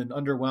dumb and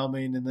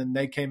underwhelming. And then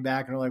they came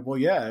back and were like, well,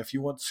 yeah, if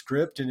you want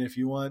script and if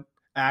you want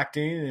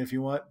acting, and if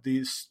you want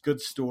this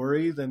good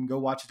story, then go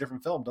watch a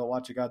different film. Don't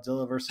watch a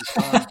Godzilla versus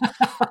Kong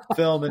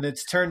film. And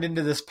it's turned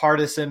into this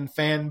partisan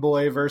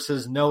fanboy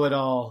versus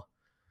know-it-all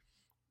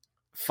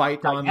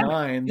fight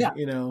online,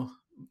 amongst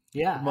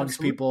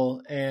absolutely.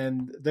 People.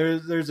 And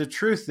there's a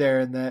truth there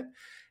in that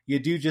you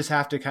do just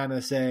have to kind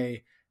of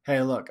say,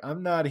 hey, look,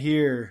 I'm not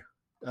here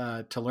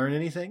to learn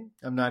anything.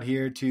 I'm not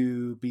here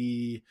to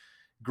be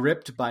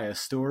gripped by a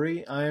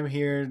story. I am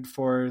here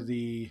for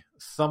the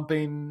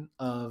thumping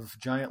of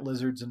giant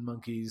lizards and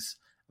monkeys,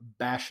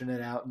 bashing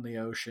it out in the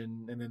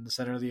ocean and in the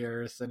center of the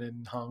earth and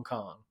in Hong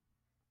Kong.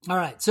 All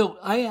right. So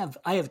I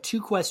have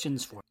 2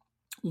 questions for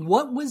you.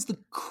 What was the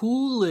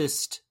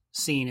coolest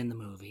scene in the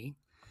movie?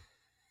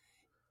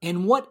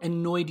 And what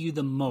annoyed you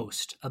the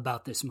most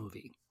about this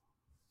movie?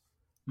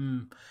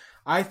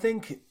 I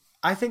think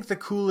the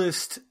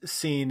coolest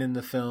scene in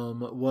the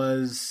film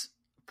was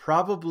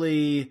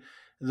probably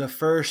the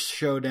first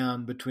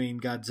showdown between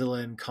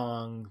Godzilla and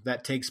Kong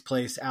that takes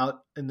place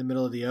out in the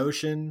middle of the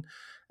ocean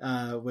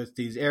with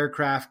these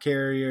aircraft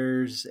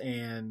carriers.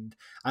 And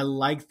I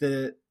like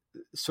the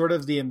sort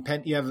of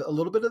you have a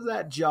little bit of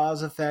that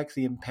Jaws effect,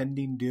 the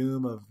impending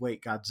doom of,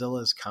 wait,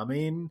 Godzilla's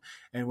coming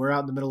and we're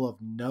out in the middle of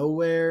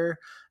nowhere.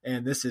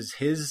 And this is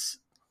his,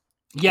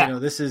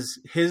 this is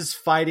his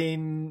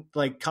fighting,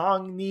 like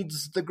Kong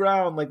needs the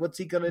ground. Like, what's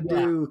he going to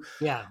do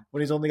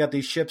when he's only got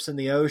these ships in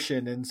the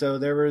ocean? And so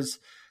there was,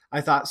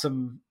 I thought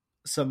some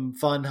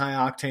fun high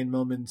octane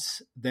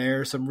moments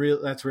there.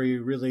 That's where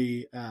you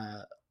really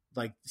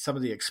like some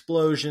of the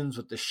explosions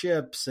with the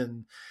ships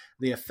and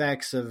the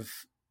effects of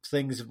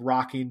things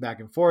rocking back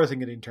and forth and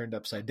getting turned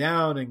upside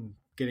down and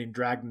getting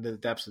dragged into the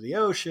depths of the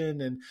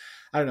ocean. And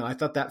I don't know, I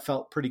thought that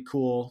felt pretty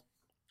cool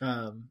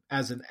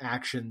as an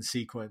action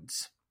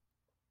sequence.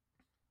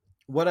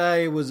 What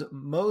I was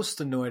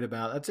most annoyed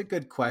about, that's a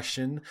good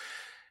question.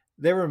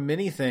 There were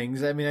many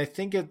things. I mean, I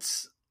think of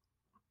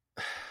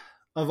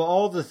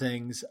all the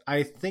things,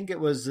 I think it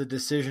was the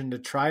decision to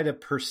try to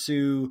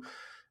pursue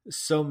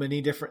so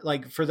many different,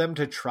 like for them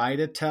to try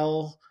to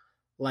tell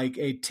like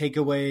a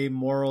takeaway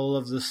moral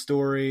of the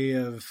story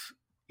of,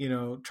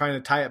 trying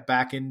to tie it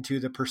back into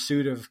the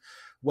pursuit of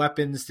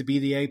weapons to be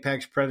the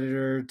apex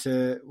predator,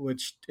 to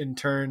which in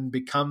turn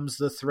becomes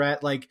the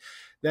threat. Like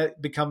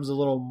that becomes a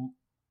little,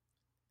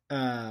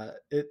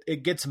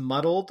 it gets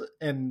muddled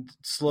and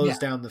slows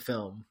down the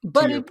film.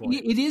 But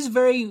it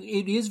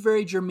is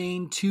very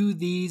germane to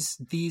these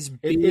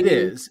big it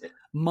is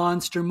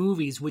monster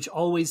movies, which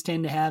always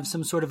tend to have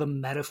some sort of a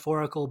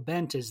metaphorical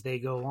bent as they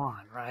go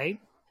on, right?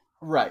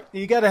 Right.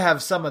 You got to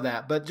have some of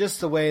that, but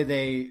just the way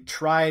they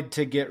tried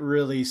to get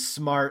really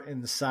smart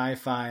in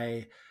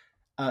sci-fi,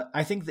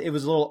 I think it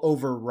was a little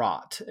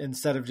overwrought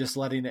instead of just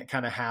letting it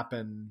kind of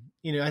happen.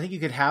 I think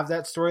you could have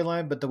that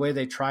storyline, but the way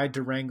they tried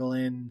to wrangle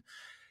in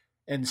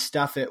and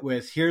stuff it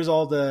with, here's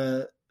all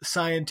the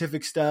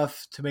scientific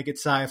stuff to make it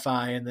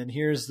sci-fi, and then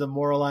here's the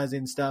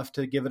moralizing stuff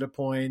to give it a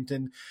point,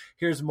 and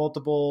here's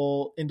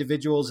multiple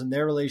individuals and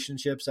their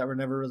relationships that were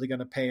never really going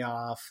to pay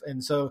off.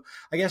 And so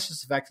I guess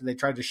just the fact that they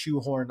tried to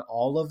shoehorn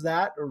all of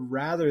that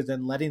rather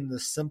than letting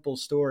the simple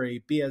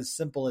story be as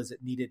simple as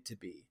it needed to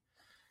be,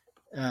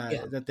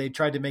 that they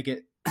tried to make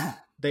it,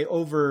 they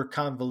over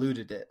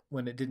convoluted it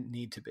when it didn't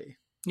need to be.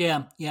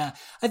 Yeah.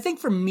 I think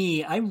for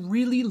me, I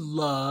really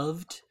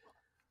loved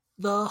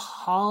the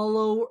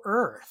Hollow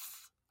Earth.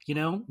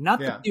 Not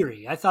the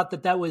theory. I thought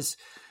that was,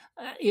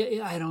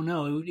 I don't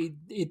know,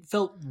 it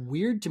felt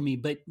weird to me,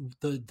 but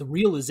the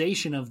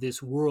realization of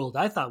this world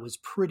I thought was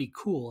pretty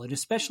cool. And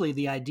especially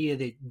the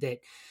idea that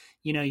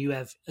you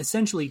have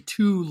essentially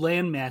 2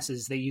 land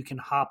masses that you can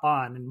hop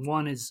on, and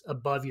one is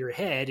above your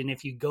head. And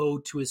if you go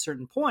to a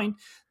certain point,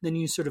 then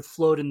you sort of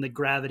float, and the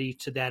gravity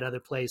to that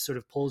other place sort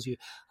of pulls you.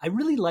 I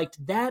really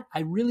liked that. I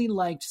really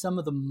liked some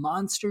of the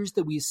monsters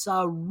that we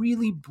saw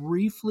really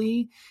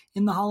briefly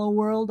in the Hollow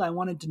World. I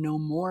wanted to know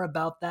more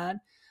about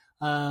that.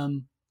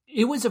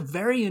 It was a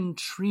very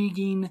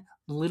intriguing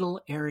little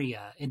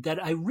area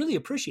that I really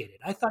appreciated.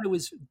 I thought it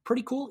was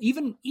pretty cool.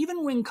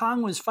 Even when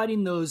Kong was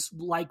fighting those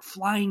like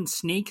flying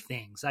snake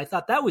things, I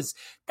thought that was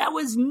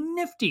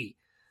nifty.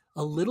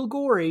 A little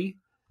gory.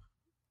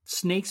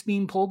 Snakes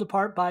being pulled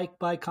apart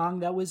by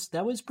Kong. That was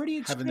pretty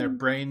extreme. Having their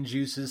brain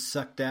juices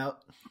sucked out.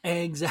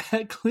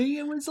 Exactly.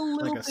 It was a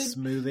little like a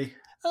smoothie.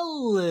 A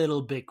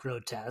little bit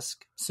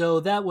grotesque.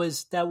 So that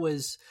was,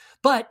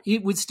 but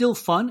it was still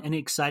fun and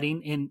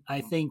exciting. And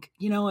I think,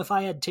 if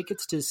I had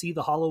tickets to see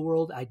the Hollow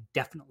World, I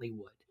definitely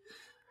would.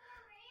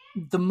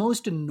 The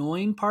most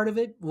annoying part of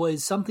it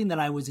was something that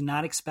I was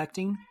not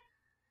expecting.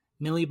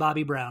 Millie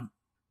Bobby Brown.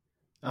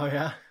 Oh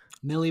yeah.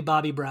 Millie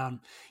Bobby Brown.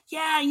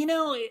 Yeah.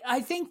 I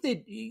think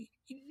that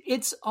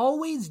it's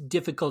always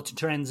difficult to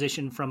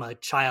transition from a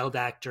child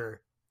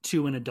actor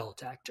to an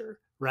adult actor.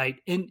 Right.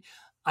 And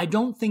I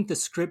don't think the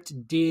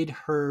script did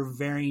her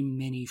very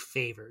many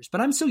favors,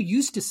 but I'm so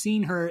used to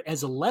seeing her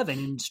as 11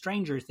 in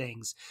Stranger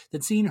Things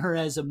that seeing her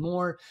as a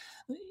more,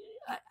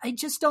 I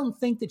just don't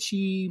think that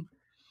she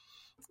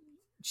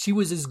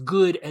was as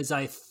good as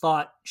I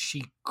thought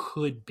she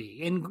could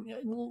be. And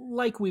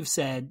like we've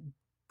said,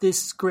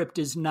 this script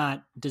is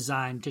not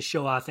designed to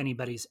show off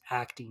anybody's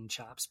acting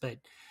chops, but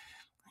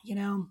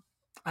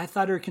I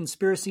thought her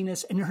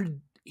conspiraciness and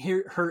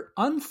her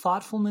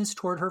unthoughtfulness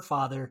toward her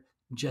father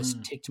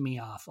just ticked me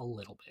off a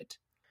little bit.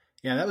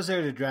 Yeah, that was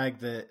there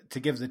to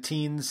give the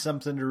teens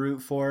something to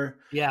root for.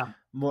 Yeah.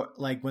 More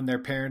like when their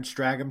parents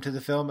drag them to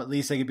the film, at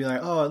least they could be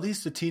like, oh, at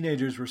least the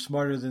teenagers were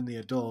smarter than the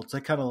adults.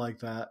 I kind of like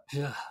that.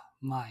 Ugh,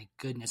 my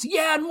goodness.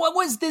 Yeah, and what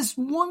was this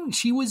one?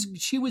 She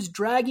was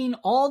dragging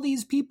all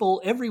these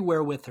people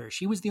everywhere with her.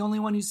 She was the only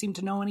one who seemed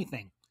to know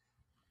anything.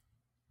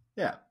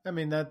 Yeah, I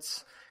mean,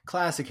 that's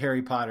classic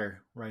Harry Potter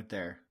right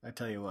there. I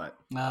tell you what.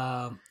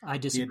 I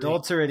disagree. The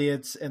adults are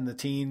idiots and the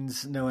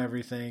teens know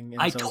everything.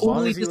 And I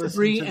totally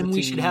disagree, and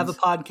we should have a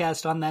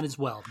podcast on that as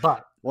well.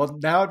 But well,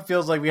 now it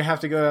feels like we have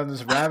to go down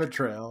this rabbit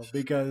trail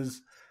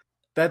because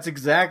that's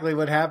exactly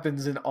what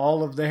happens in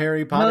all of the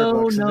Harry Potter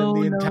books and in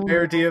the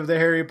entirety of the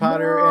Harry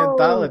Potter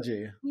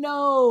anthology.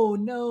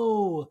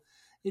 No.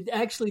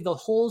 Actually, the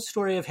whole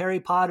story of Harry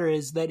Potter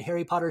is that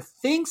Harry Potter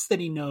thinks that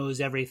he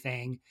knows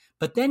everything,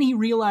 but then he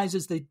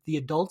realizes that the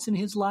adults in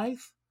his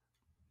life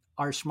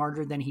are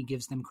smarter than he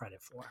gives them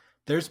credit for.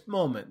 There's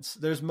moments,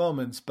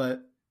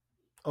 but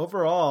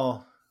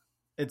overall,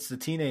 it's the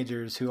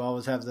teenagers who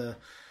always have the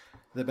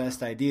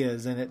best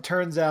ideas, and it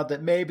turns out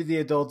that maybe the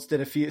adults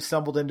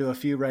stumbled into a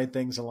few right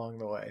things along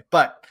the way.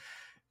 But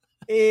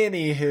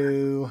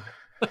anywho,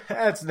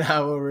 that's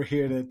not what we're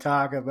here to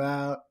talk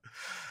about.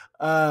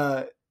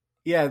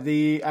 Yeah,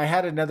 I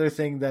had another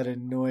thing that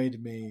annoyed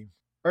me.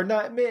 Or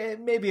not,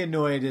 maybe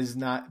annoyed is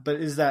not, but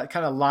is that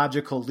kind of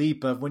logical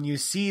leap of when you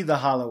see the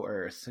Hollow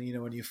Earth,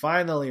 when you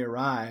finally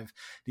arrive,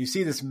 you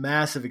see this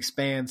massive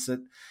expanse that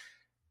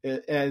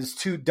is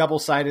too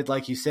double-sided,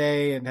 like you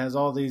say, and has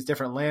all these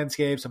different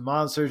landscapes and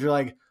monsters. You're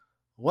like,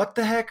 what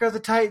the heck are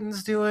the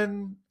Titans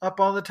doing up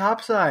on the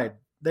top side?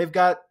 They've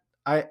got,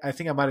 I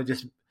think I might have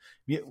just,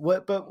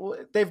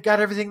 but they've got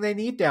everything they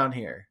need down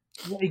here.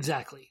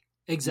 Exactly.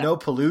 No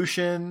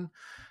pollution,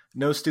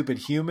 no stupid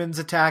humans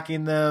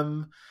attacking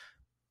them,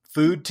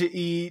 food to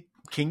eat,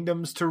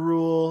 kingdoms to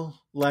rule.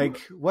 Like,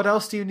 what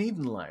else do you need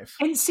in life?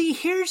 And see,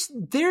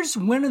 there's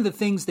one of the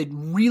things that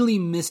really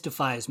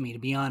mystifies me, to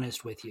be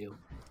honest with you,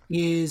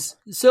 is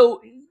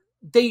so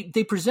they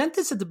present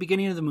this at the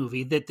beginning of the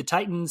movie that the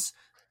Titans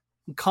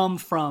come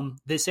from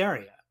this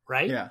area,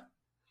 right? Yeah.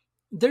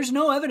 There's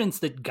no evidence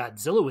that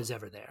Godzilla was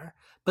ever there,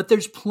 but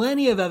there's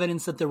plenty of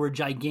evidence that there were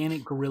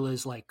gigantic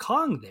gorillas like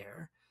Kong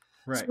there.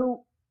 Right.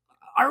 So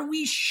are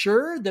we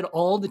sure that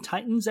all the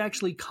Titans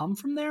actually come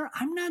from there?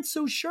 I'm not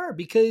so sure,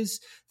 because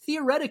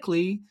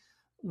theoretically,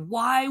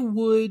 why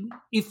would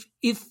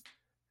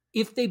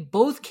if they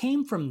both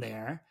came from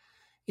there,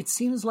 it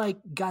seems like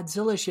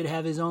Godzilla should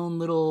have his own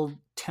little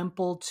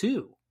temple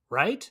too,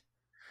 right?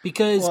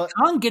 Because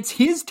Kong gets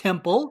his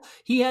temple.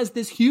 He has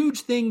this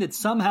huge thing that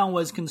somehow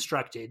was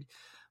constructed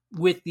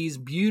with these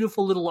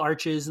beautiful little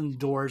arches and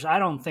doors. I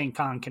don't think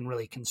Kong can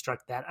really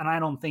construct that, and I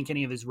don't think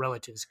any of his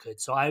relatives could.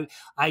 So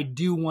I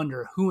do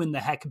wonder who in the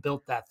heck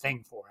built that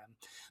thing for him.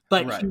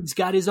 But He's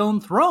got his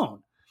own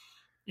throne.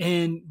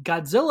 And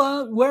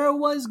Godzilla, where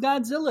was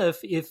Godzilla?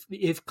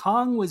 If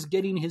Kong was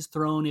getting his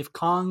throne, if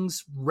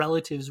Kong's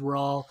relatives were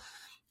all,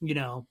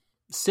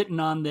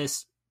 sitting on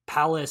this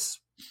palace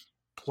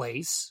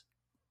place,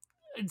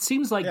 it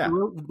seems like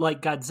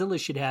Godzilla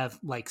should have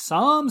like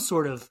some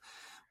sort of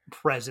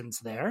presence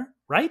there,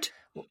 right?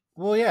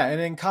 Well, yeah, and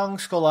in Kong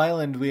Skull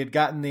Island, we had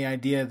gotten the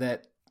idea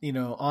that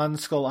on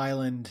Skull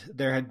Island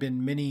there had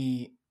been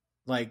many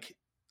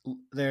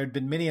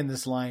in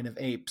this line of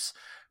apes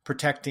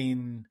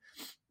protecting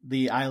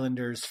the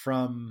islanders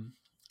from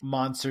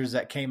monsters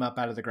that came up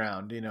out of the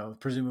ground,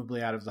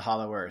 presumably out of the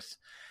Hollow Earth,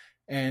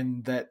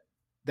 and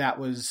that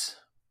was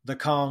the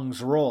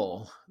Kong's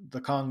role,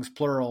 the Kong's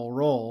plural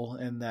role,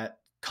 and that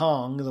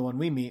Kong, the one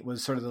we meet,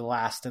 was sort of the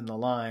last in the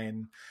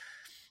line.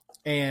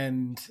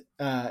 And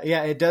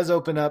it does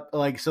open up,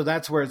 so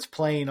that's where it's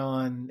playing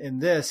on in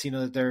this,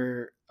 that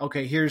they're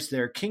here's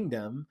their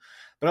kingdom.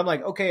 But I'm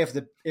like, okay,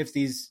 if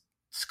these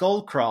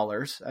skull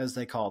crawlers, as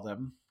they call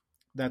them,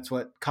 that's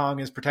what Kong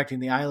is protecting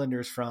the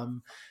islanders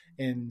from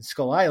in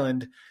Skull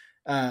Island,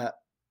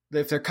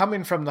 if they're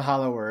coming from the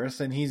Hollow Earth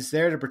and he's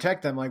there to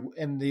protect them,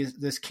 and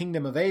this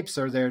kingdom of apes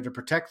are there to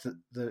protect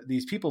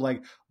these people,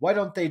 why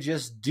don't they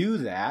just do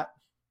that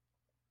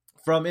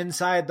from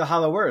inside the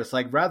Hollow Earth?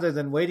 Rather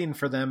than waiting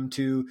for them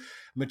to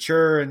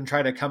mature and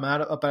try to come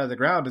up out of the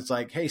ground, it's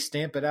like, hey,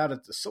 stamp it out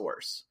at the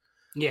source.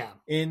 Yeah.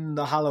 In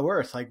the Hollow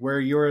Earth, where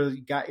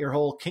you got your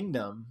whole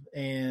kingdom.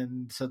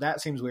 And so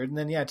that seems weird. And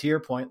then, to your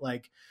point,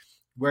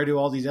 where do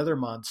all these other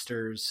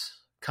monsters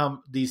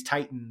come, these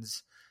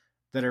Titans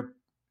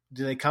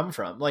do they come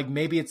from?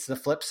 Maybe it's the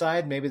flip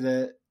side.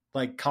 Maybe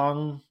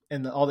Kong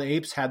and all the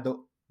apes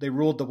they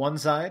ruled the one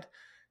side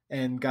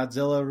and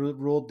Godzilla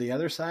ruled the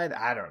other side.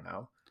 I don't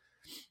know.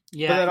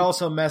 Yeah. But that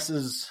also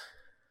messes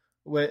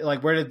with,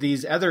 where did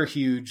these other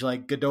huge,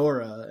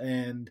 Ghidorah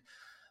and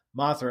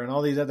Mothra and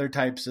all these other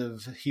types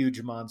of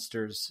huge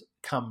monsters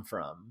come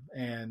from?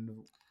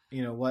 And,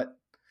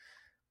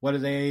 what do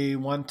they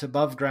want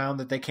above ground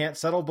that they can't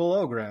settle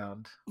below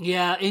ground?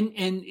 Yeah,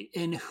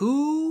 and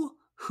who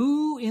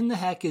in the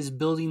heck is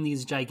building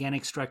these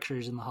gigantic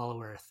structures in the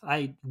Hollow Earth?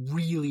 I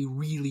really,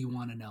 really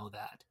want to know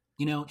that.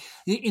 You know,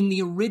 in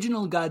the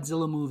original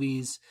Godzilla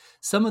movies,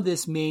 some of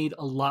this made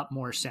a lot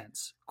more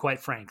sense,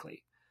 quite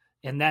frankly.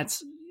 And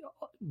that's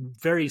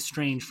very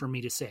strange for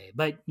me to say.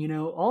 But, you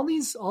know, all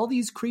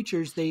these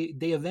creatures, they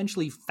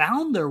eventually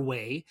found their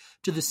way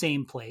to the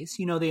same place.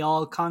 You know, they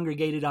all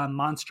congregated on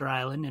Monster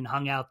Island and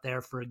hung out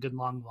there for a good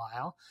long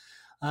while.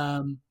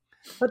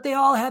 But they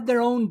all had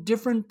their own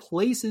different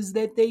places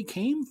that they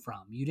came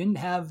from. You didn't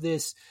have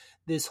this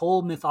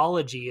whole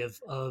mythology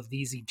of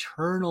these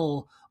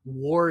eternal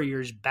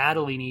warriors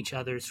battling each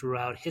other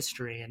throughout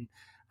history. And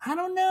I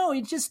don't know,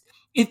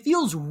 it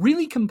feels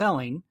really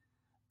compelling.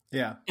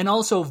 Yeah. And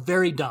also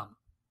very dumb,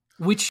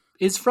 which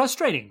is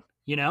frustrating.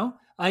 You know,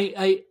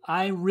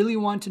 I really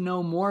want to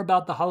know more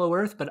about the Hollow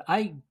Earth, but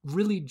I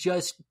really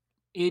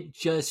it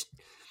just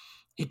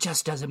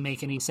doesn't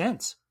make any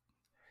sense.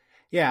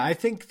 Yeah, I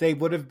think they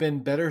would have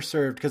been better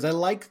served because I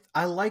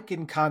like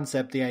in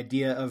concept the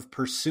idea of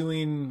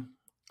pursuing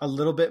a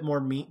little bit more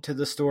meat to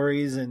the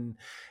stories and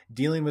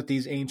dealing with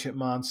these ancient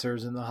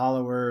monsters in the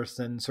Hollow Earth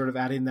and sort of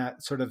adding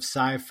that sort of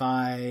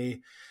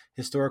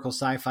historical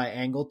sci-fi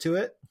angle to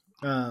it.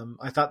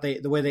 I thought the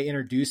way they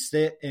introduced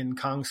it in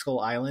Kong Skull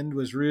Island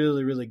was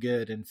really, really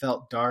good and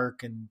felt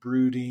dark and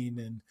brooding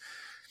and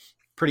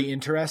pretty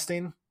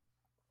interesting.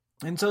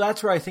 And so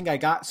that's where I think I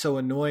got so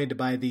annoyed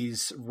by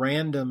these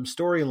random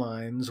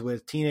storylines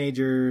with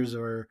teenagers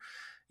or,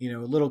 you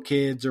know, little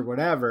kids or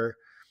whatever,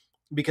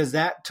 because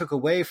that took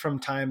away from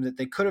time that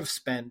they could have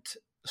spent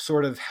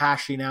sort of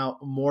hashing out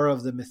more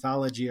of the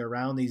mythology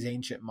around these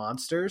ancient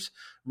monsters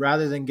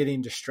rather than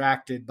getting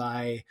distracted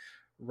by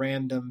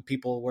random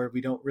people where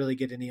we don't really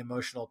get any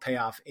emotional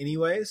payoff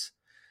anyways.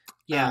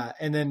 Yeah.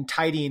 And then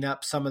tidying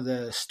up some of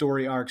the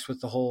story arcs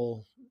with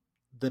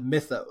the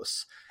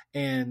mythos.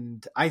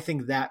 And I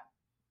think that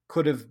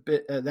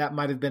that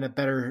might have been a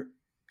better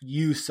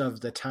use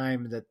of the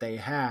time that they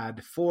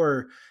had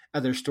for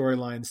other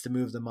storylines to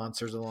move the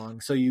monsters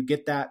along. So you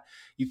get that,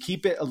 you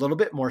keep it a little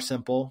bit more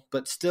simple,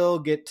 but still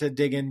get to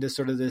dig into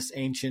sort of this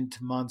ancient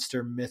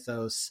monster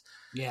mythos.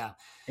 Yeah.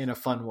 In a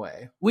fun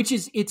way.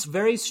 It's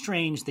very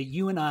strange that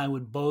you and I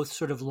would both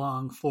sort of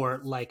long for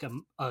like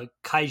a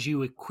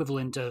kaiju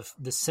equivalent of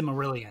the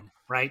Silmarillion,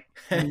 right?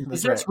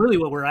 That's really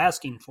what we're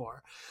asking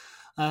for.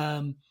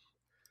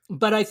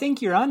 But I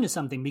think you're onto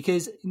something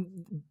because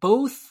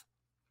both,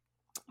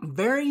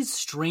 very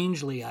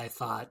strangely, I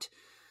thought,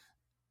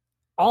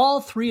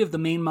 all three of the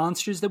main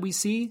monsters that we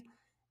see,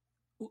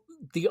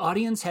 the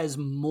audience has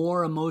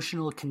more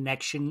emotional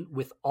connection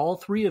with all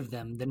three of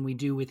them than we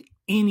do with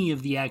any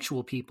of the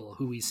actual people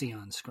who we see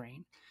on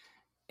screen.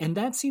 And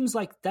that seems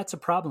like that's a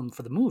problem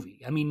for the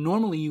movie. I mean,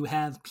 normally you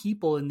have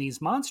people in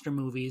these monster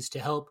movies to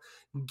help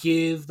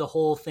give the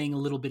whole thing a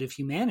little bit of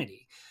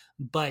humanity.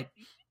 But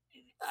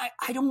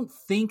I don't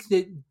think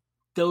that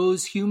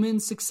those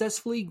humans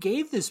successfully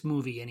gave this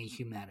movie any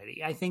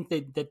humanity. I think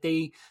that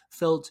they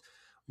felt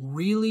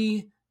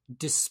really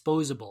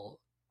disposable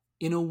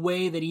in a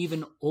way that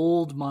even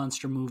old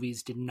monster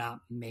movies did not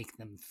make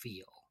them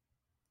feel.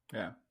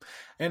 Yeah.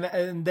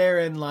 And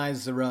therein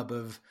lies the rub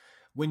of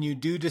when you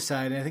do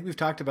decide, and I think we've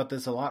talked about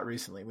this a lot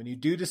recently, when you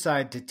do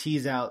decide to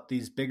tease out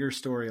these bigger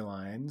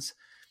storylines,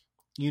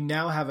 you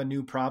now have a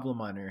new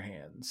problem on your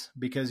hands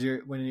because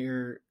when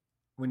you're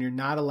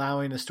not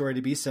allowing a story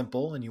to be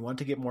simple and you want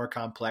to get more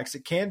complex,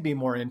 it can be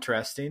more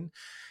interesting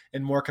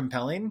and more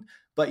compelling,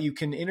 but you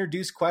can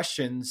introduce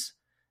questions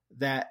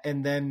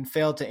and then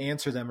fail to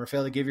answer them or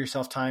fail to give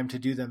yourself time to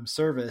do them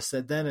service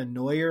that then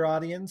annoy your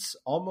audience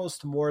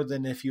almost more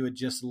than if you had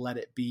just let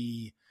it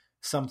be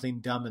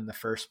something dumb in the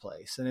first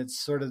place. And it's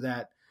sort of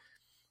that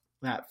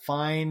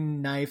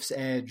fine knife's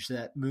edge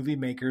that movie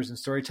makers and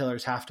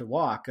storytellers have to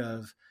walk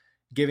of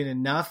giving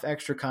enough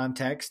extra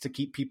context to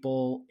keep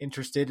people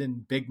interested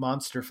in big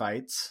monster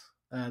fights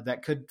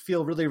that could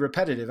feel really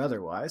repetitive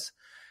otherwise,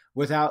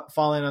 without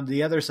falling on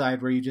the other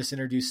side where you just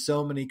introduce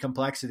so many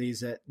complexities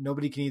that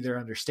nobody can either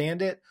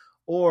understand it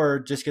or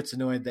just gets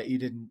annoyed that you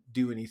didn't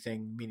do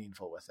anything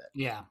meaningful with it.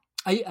 Yeah.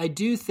 I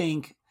do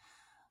think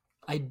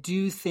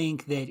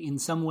that in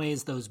some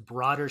ways those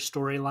broader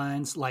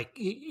storylines, like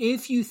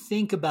if you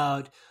think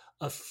about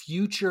a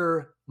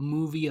future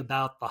movie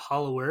about the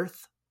Hollow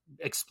Earth,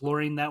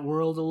 exploring that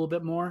world a little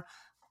bit more,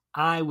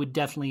 I would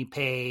definitely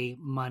pay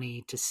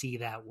money to see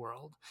that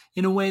world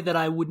in a way that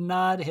I would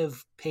not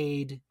have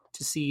paid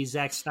to see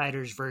Zack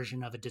Snyder's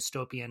version of a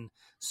dystopian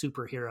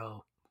superhero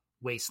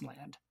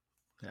wasteland.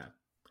 Yeah.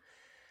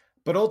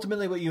 But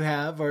ultimately what you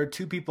have are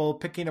two people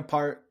picking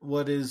apart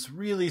what is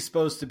really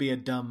supposed to be a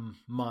dumb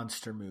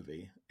monster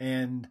movie.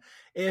 And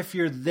if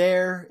you're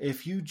there,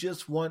 if you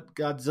just want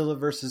Godzilla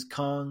versus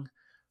Kong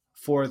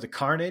for the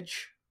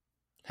carnage,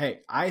 hey,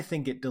 I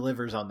think it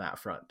delivers on that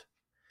front.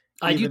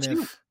 I do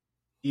too.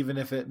 Even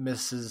if it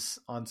misses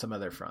on some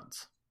other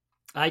fronts.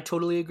 I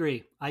totally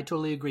agree.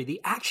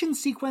 The action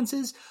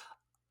sequences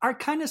are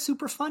kind of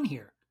super fun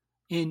here.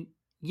 And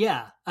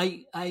Yeah,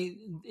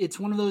 it's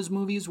one of those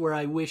movies where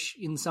I wish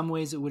in some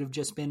ways it would have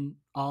just been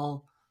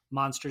all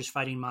monsters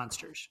fighting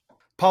monsters.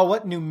 Paul,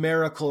 what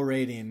numerical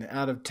rating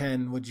out of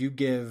 10 would you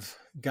give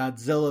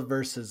Godzilla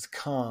vs.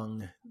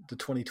 Kong, the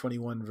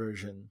 2021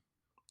 version?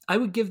 I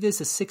would give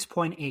this a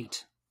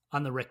 6.8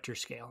 on the Richter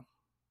scale.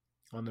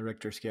 On the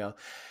Richter scale.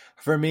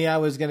 For me, I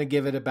was going to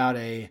give it about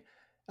a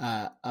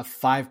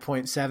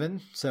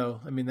 5.7.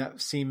 So, I mean, that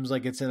seems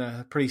like it's in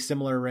a pretty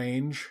similar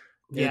range.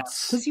 Yeah,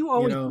 because you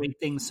always rate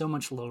things so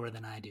much lower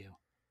than I do.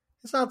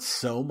 It's not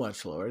so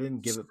much lower. I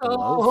didn't give it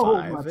below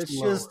 5. It's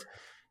lower.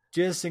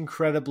 just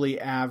incredibly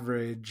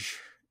average.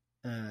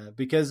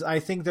 Because I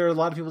think there are a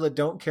lot of people that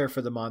don't care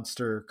for the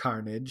monster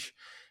carnage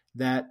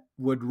that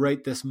would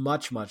rate this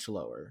much, much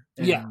lower.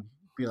 And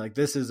be like,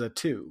 this is a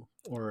 2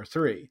 or a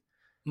 3.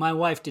 My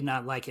wife did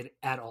not like it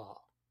at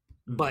all.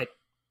 But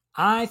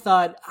I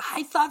thought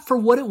for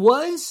what it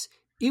was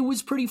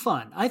pretty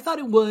fun. I thought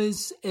it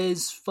was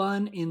as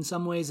fun in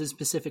some ways as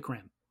Pacific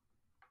Rim.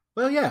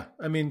 Well, yeah.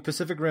 I mean,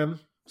 Pacific Rim,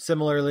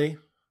 similarly,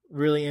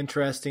 really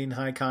interesting,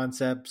 high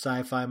concept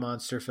sci-fi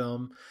monster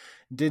film.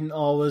 Didn't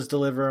always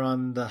deliver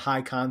on the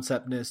high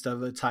conceptness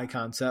of its high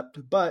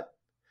concept, but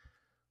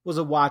was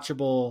a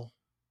watchable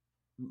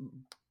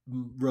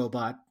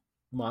robot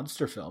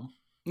monster film.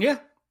 Yeah.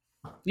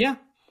 Yeah.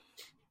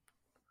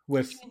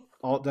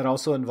 That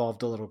also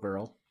involved a little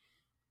girl.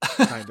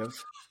 Kind of.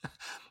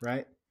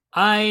 Right?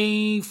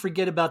 I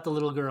forget about the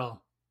little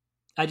girl.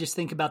 I just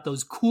think about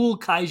those cool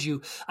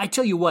kaiju. I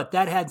tell you what,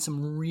 that had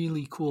some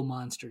really cool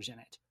monsters in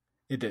it.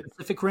 It did.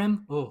 Pacific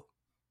Rim? Oh.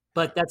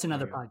 But that's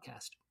another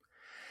podcast.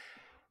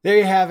 There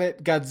you have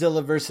it.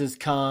 Godzilla vs.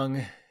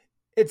 Kong.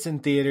 It's in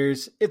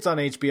theaters. It's on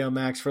HBO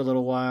Max for a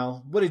little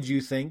while. What did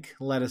you think?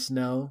 Let us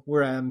know.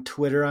 We're on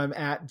Twitter. I'm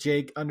at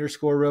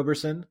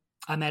Jake_Roberson.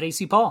 I'm at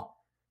AC Paul.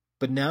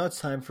 But now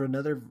it's time for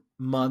another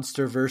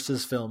monster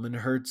versus film, and it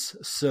hurts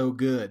so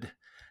good.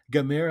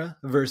 Gamera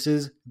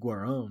versus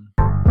Guaron.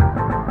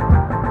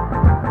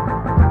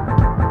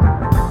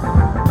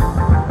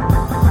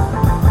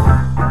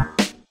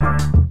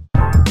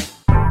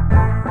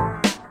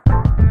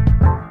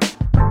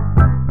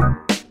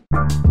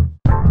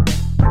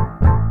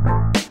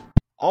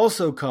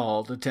 Also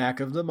called Attack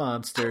of the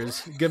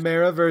Monsters,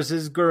 Gamera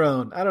versus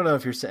Guaron. I don't know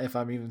if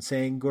I'm even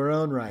saying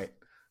Guaron right.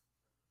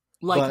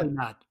 Likely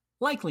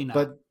not.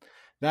 But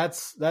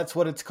that's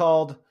what it's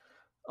called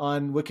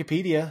on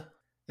Wikipedia,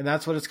 and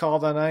that's what it's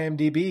called on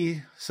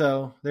IMDb.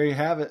 So there you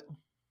have it.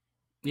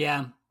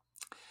 Yeah.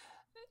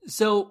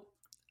 So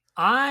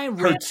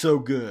hurt so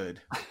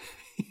good.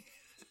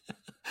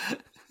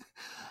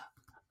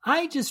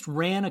 I just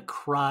ran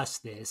across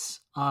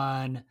this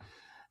on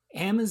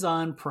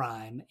Amazon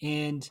Prime,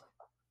 and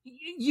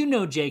you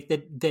know, Jake,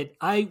 that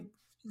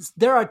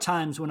there are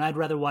times when I'd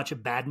rather watch a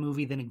bad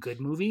movie than a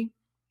good movie.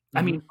 Mm-hmm.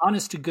 I mean,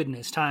 honest to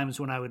goodness, times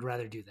when I would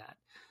rather do that.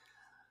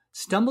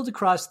 Stumbled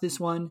across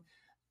this one.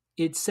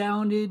 It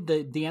sounded,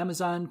 the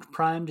Amazon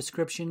Prime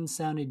description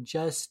sounded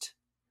just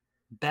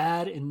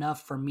bad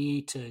enough for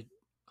me to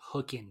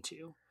hook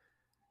into.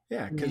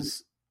 Yeah,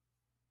 because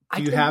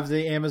do you have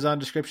the Amazon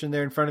description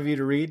there in front of you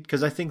to read?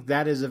 Because I think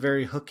that is a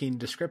very hooking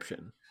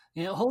description.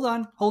 Yeah, hold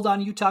on.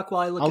 You talk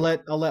while I look.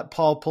 I'll let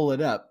Paul pull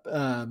it up.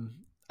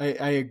 I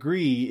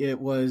agree. It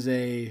was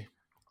a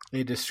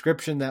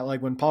description that,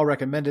 like, when Paul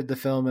recommended the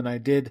film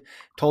and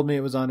told me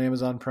it was on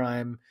Amazon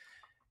Prime,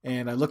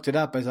 and I looked it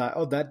up, I thought,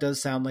 oh, that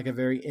does sound like a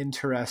very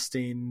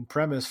interesting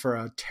premise for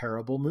a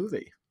terrible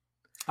movie.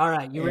 All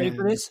right, you ready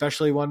for this?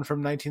 Especially one from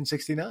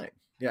 1969.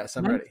 Yes,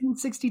 I'm ready.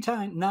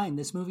 1969.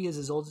 This movie is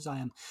as old as I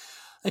am.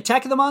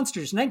 Attack of the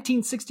Monsters,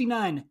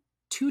 1969.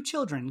 2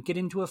 children get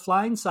into a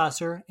flying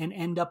saucer and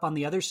end up on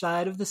the other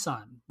side of the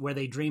sun, where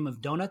they dream of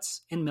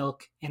donuts and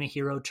milk and a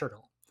hero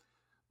turtle.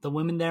 The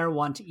women there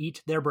want to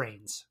eat their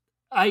brains.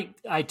 I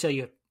tell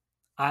you,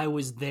 I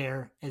was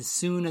there as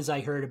soon as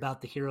I heard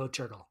about the hero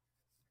turtle.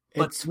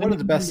 It's one of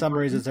the best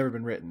summaries that's ever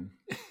been written.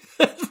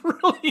 It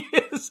really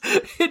is.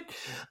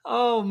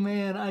 Oh,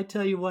 man, I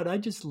tell you what, I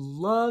just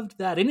loved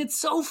that. And it's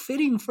so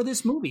fitting for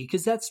this movie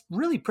because that's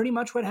really pretty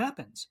much what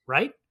happens,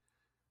 right?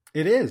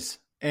 It is.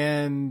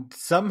 And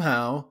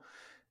somehow,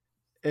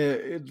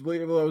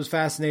 what was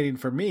fascinating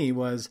for me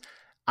was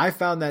I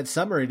found that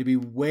summary to be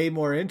way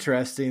more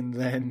interesting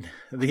than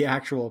the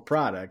actual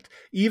product,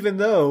 even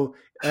though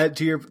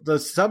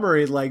the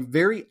summary like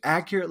very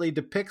accurately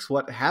depicts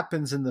what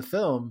happens in the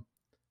film.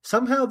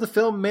 Somehow the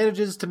film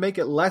manages to make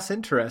it less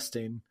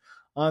interesting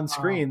on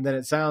screen than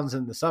it sounds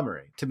in the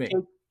summary to me.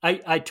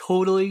 I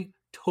totally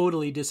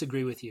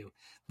disagree with you.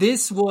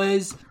 This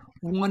might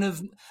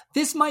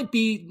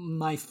be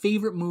my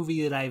favorite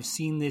movie that I've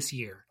seen this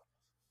year.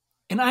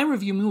 And I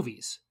review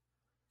movies.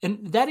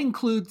 And that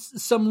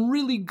includes some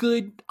really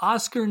good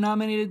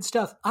Oscar-nominated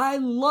stuff. I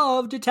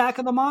loved Attack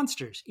of the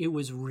Monsters. It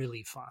was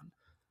really fun.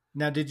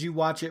 Now, did you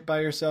watch it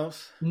by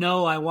yourself?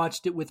 No, I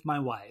watched it with my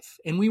wife.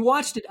 And we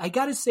watched it, I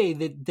got to say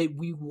that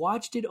we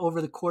watched it over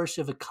the course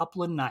of a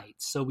couple of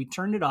nights. So we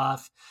turned it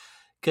off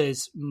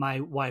because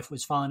my wife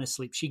was falling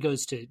asleep. She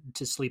goes to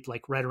sleep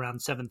like right around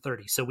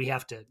 7:30. So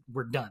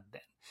we're done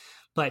then.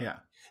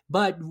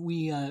 But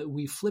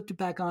we flipped it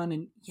back on,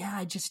 and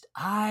I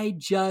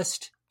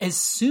just as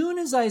soon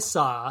as I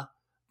saw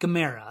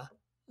Gamera,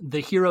 the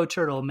hero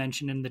turtle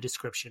mentioned in the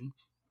description,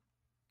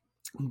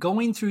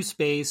 going through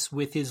space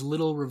with his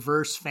little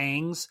reverse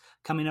fangs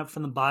coming up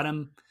from the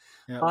bottom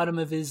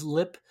of his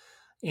lip,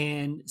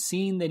 and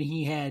seeing that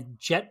he had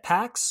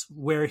jetpacks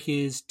where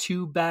his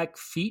 2 back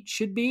feet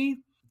should be,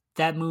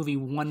 that movie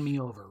won me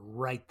over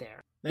right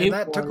there. And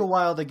that took a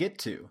while to get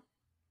to.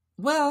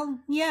 Well,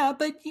 yeah,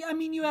 but I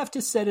mean, you have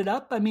to set it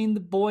up. I mean, the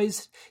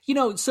boys,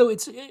 so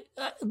it's,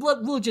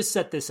 we'll just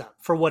set this up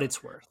for what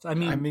it's worth. I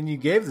mean, you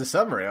gave the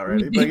summary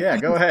already, but yeah,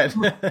 go ahead.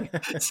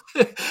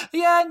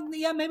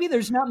 yeah, maybe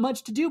there's not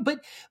much to do,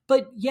 but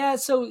yeah,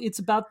 so it's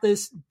about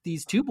these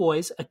 2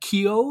 boys,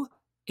 Akio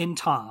and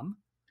Tom,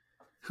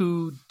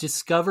 who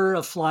discover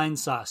a flying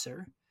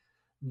saucer.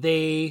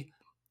 They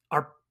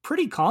are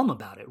pretty calm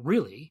about it,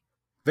 really.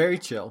 Very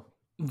chill.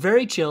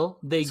 Very chill.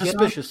 They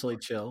suspiciously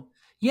chill.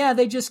 Yeah,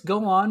 they just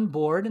go on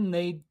board,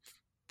 and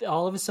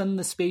all of a sudden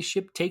the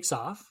spaceship takes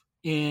off,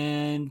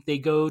 and they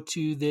go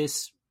to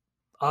this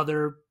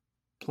other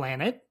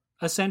planet,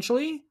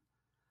 essentially.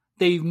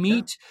 They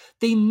meet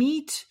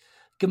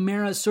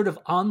Gamera sort of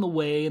on the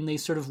way, and they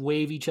sort of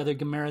wave each other.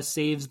 Gamera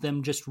saves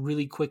them just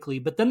really quickly,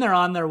 but then they're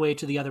on their way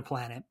to the other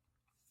planet.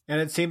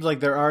 And it seems like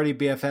they're already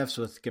BFFs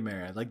with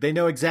Gamera. Like, they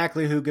know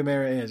exactly who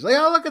Gamera is. Like,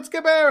 oh, look, it's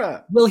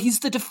Gamera! Well, he's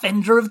the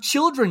defender of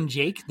children,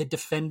 Jake. The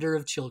defender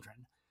of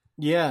children.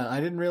 Yeah, I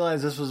didn't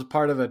realize this was a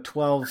part of a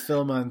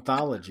 12-film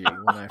anthology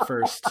when I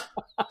first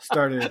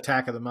started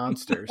Attack of the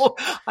Monsters. Well,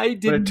 I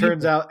didn't. But it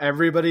turns out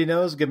everybody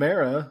knows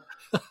Gamera,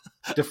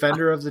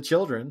 defender of the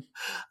children.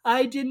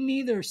 I didn't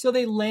either. So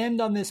they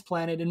land on this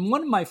planet, and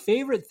one of my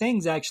favorite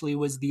things actually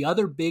was the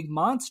other big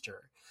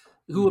monster,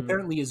 who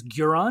apparently is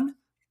Guron,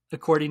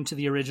 according to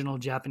the original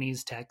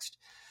Japanese text.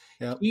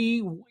 Yep.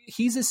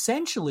 He's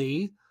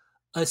essentially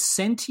a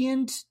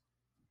sentient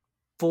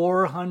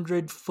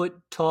 400-foot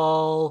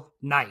tall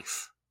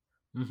knife,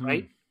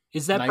 right?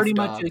 Is that knife pretty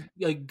dog. Much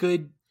a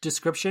good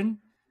description?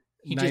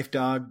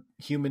 Dog,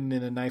 human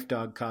in a knife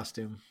dog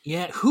costume.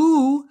 Yeah,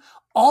 who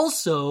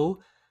also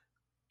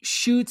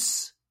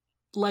shoots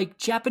like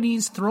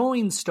Japanese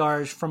throwing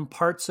stars from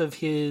parts of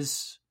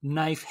his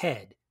knife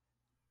head,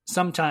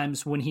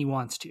 sometimes when he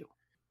wants to.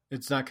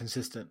 It's not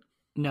consistent.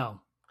 No.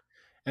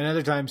 And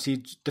other times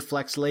he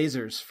deflects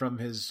lasers from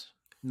his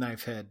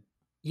knife head.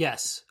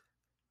 Yes.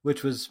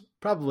 Which was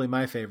probably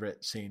my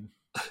favorite scene.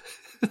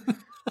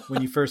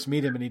 When you first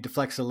meet him and he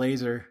deflects a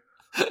laser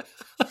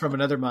from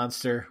another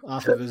monster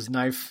off of his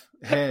knife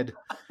head,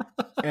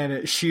 and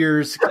it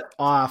shears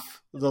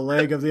off the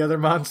leg of the other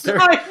monster.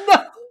 I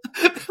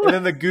know. And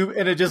then the goop,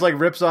 and it just like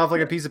rips off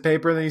like a piece of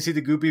paper, and then you see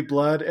the goopy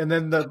blood, and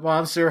then the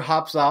monster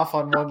hops off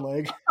on one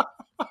leg.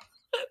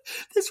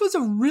 This was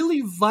a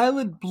really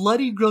violent,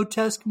 bloody,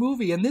 grotesque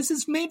movie, and this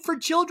is made for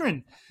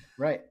children.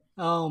 Right.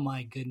 Oh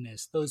my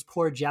goodness, those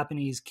poor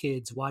Japanese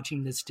kids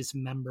watching this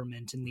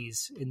dismemberment in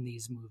these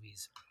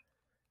movies.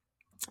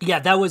 Yeah,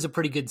 that was a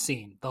pretty good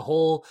scene. The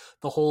whole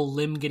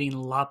limb getting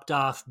lopped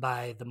off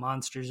by the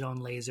monster's own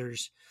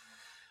lasers.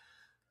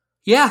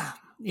 Yeah,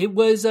 it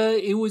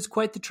was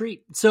quite the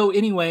treat. So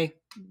anyway,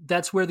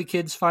 that's where the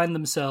kids find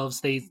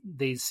themselves.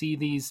 They see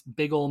these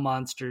big old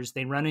monsters.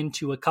 They run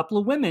into a couple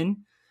of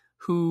women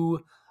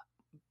who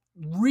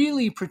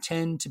really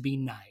pretend to be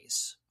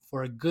nice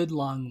for a good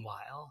long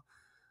while.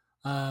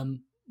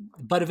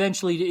 But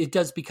eventually it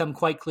does become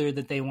quite clear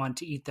that they want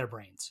to eat their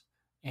brains.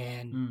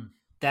 And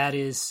that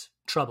is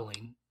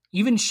troubling.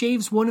 Even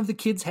shaves one of the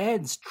kids'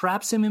 heads,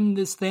 traps him in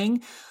this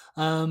thing.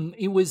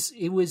 It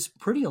was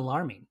pretty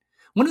alarming.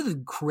 One of the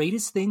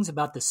greatest things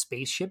about the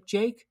spaceship,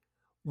 Jake,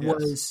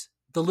 was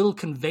the little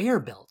conveyor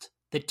belt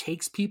that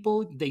takes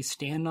people. They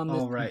stand on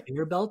this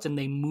conveyor belt and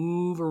they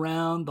move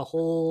around the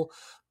whole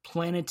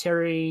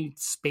planetary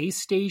space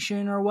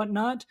station or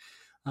whatnot.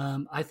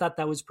 I thought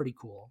that was pretty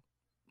cool.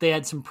 They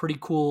had some pretty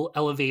cool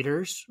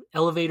elevators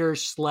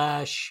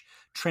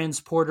 /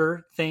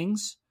 transporter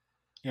things.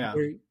 Yeah.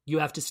 Where you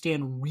have to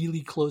stand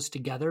really close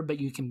together, but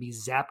you can be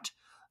zapped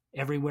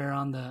everywhere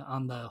on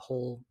the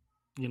whole,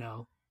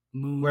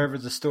 moon. Wherever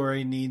the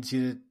story needs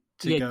you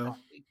to go.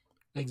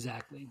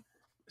 Exactly.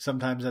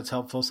 Sometimes that's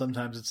helpful.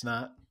 Sometimes it's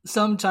not.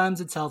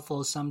 Sometimes it's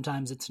helpful.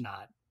 Sometimes it's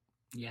not.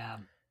 Yeah.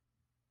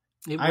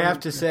 I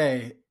have to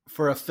say,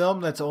 for a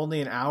film that's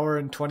only an hour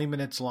and 20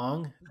 minutes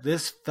long,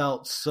 this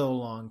felt so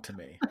long to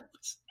me.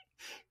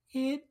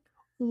 It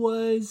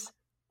was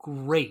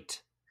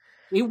great.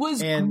 It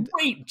was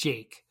great,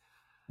 Jake.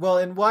 Well,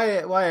 and why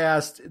I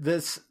asked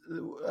this,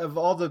 of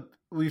all the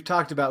we've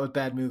talked about with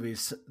bad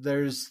movies,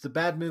 there's the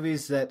bad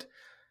movies that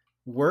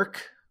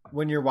work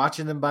when you're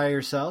watching them by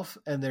yourself,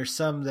 and there's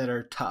some that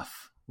are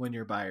tough when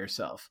you're by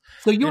yourself.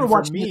 So you were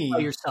watching it by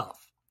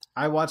yourself.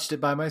 I watched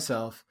it by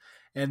myself.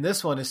 And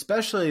this one,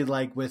 especially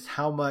like with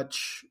how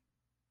much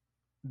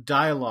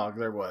dialogue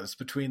there was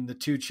between the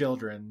two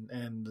children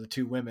and the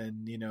two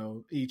women,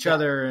 each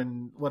other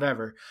and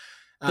whatever.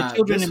 The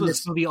children in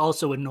this movie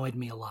also annoyed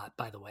me a lot,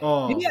 by the way.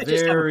 Oh,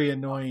 very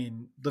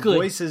annoying. The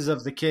voices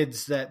of the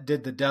kids that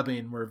did the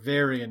dubbing were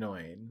very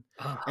annoying.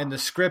 And the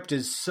script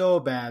is so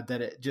bad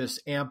that it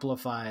just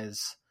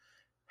amplifies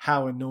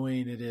how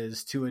annoying it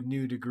is to a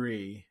new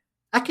degree.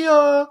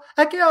 Akio,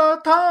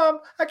 Tom,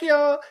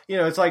 Akio.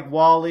 It's like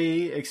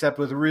WALL-E, except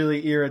with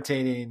really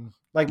irritating.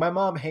 Like, my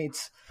mom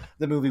hates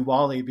the movie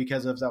WALL-E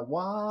because of the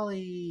WALL-E,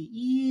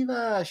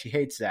 Eva. She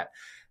hates that.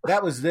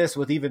 That was this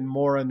with even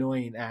more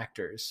annoying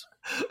actors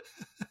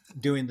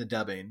doing the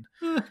dubbing.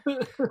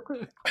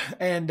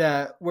 And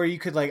where you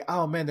could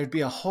oh man, there'd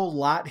be a whole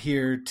lot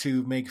here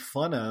to make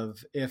fun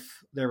of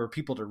if there were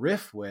people to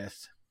riff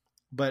with.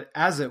 But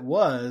as it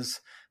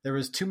was, there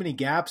was too many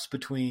gaps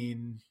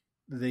between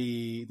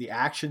the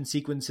action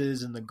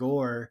sequences and the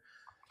gore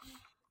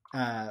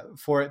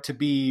for it to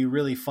be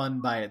really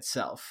fun by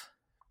itself.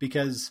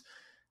 Because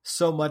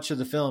so much of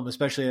the film,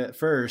 especially at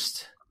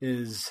first,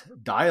 is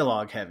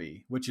dialogue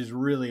heavy, which is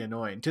really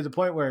annoying, to the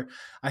point where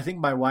I think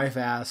my wife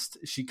asked,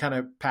 she kind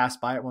of passed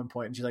by at one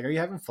point and she's like, are you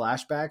having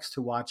flashbacks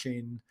to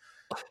watching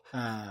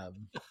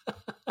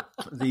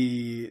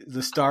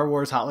the Star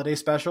Wars holiday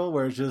special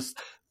where it's just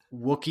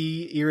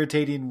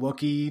irritating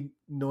Wookiee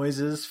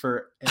noises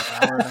for an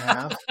hour and a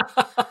half?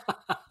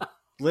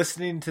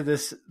 Listening to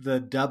the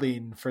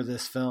dubbing for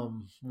this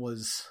film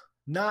was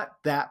not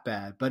that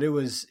bad, but it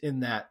was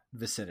in that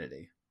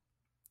vicinity.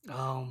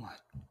 Oh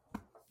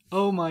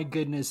my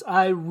goodness.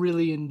 I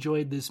really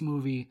enjoyed this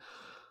movie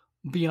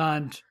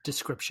beyond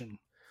description.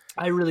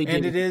 I really did.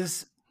 And it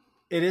is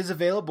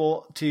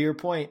available, to your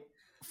point,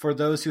 for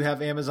those who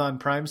have Amazon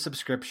Prime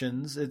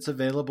subscriptions. It's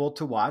available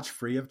to watch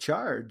free of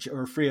charge,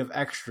 or free of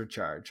extra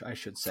charge, I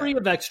should say. Free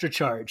of extra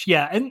charge.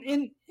 Yeah.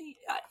 And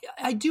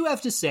I do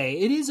have to say,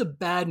 it is a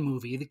bad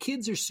movie. The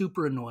kids are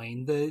super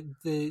annoying.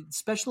 The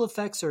special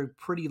effects are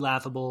pretty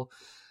laughable.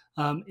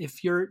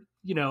 If you're,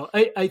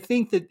 I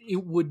think that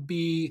it would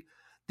be,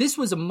 this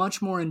was a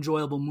much more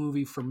enjoyable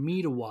movie for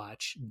me to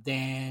watch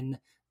than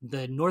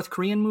the North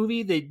Korean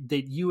movie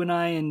that you and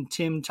I and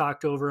Tim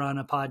talked over on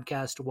a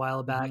podcast a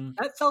while back. Mm-hmm.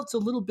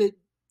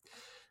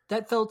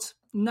 That felt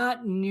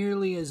not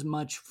nearly as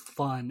much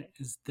fun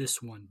as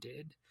this one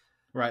did.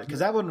 Right, because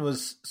that one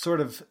was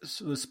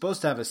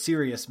supposed to have a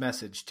serious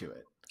message to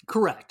it.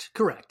 Correct.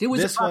 It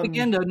was a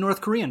propaganda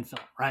North Korean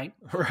film, right?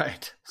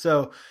 Right.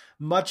 So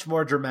much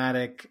more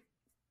dramatic,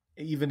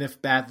 even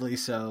if badly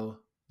so,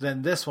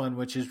 than this one,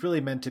 which is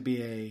really meant to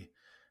be a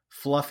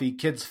fluffy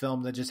kids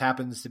film that just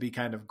happens to be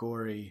kind of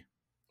gory.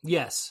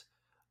 Yes.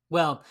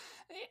 Well,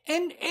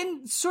 and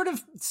sort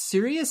of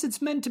serious.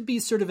 It's meant to be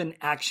sort of an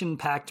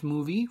action-packed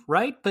movie,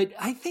 right? But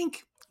I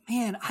think,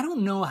 man, I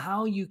don't know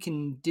how you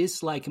can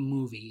dislike a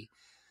movie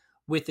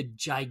with a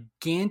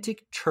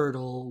gigantic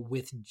turtle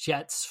with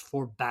jets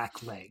for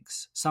back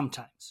legs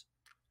sometimes.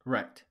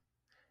 Right.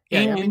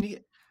 Yeah,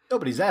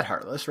 nobody's that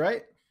heartless,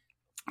 right?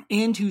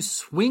 And who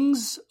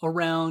swings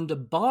around a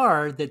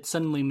bar that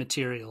suddenly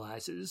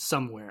materializes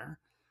somewhere,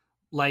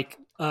 like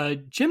a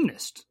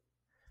gymnast.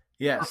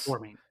 Yes.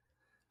 Performing.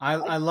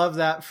 I love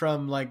that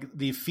from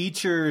the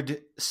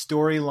featured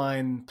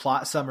storyline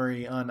plot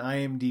summary on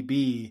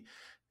IMDb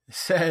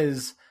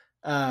says,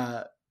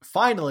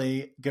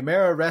 finally,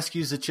 Gamera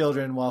rescues the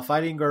children while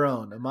fighting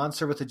Goron, a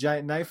monster with a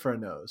giant knife for a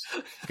nose.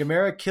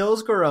 Gamera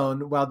kills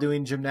Goron while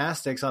doing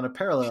gymnastics on a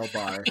parallel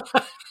bar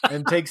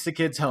and takes the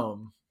kids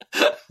home,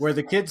 where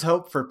the kids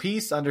hope for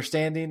peace,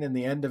 understanding, and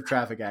the end of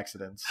traffic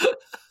accidents.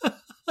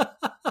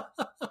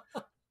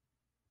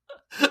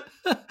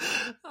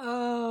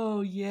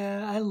 Oh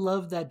yeah, I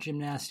love that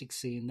gymnastics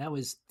scene. That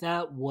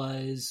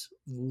was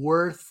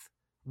worth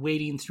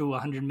waiting through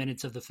 100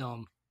 minutes of the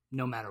film,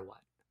 no matter what.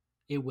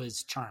 It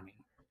was charming.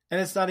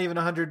 And it's not even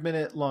a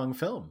 100-minute long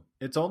film.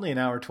 It's only an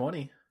hour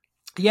 20.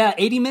 Yeah,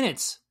 80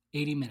 minutes.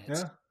 80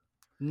 minutes. Yeah.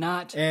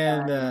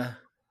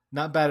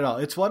 Not bad at all.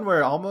 It's one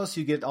where almost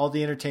you get all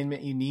the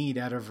entertainment you need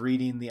out of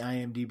reading the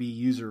IMDb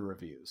user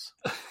reviews.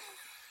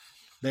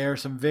 There are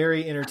some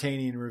very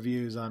entertaining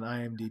reviews on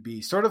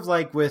IMDb, sort of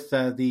like with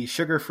the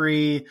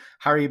sugar-free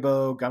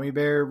Haribo gummy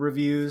bear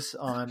reviews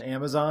on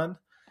Amazon,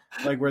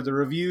 where the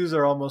reviews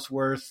are almost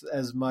worth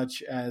as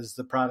much as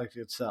the product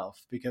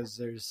itself, because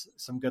there's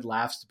some good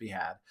laughs to be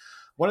had.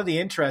 One of the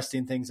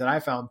interesting things that I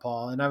found,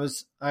 Paul, and I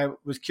was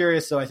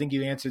curious, so I think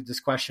you answered this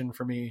question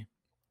for me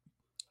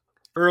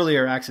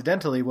earlier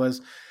accidentally,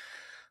 was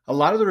a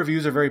lot of the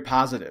reviews are very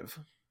positive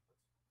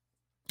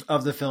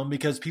of the film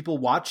because people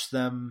watch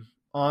them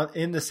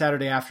in the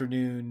Saturday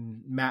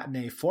afternoon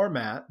matinee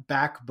format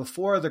back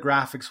before the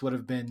graphics would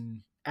have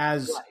been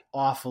as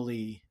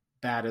awfully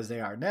bad as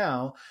they are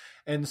now.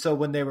 And so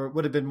when they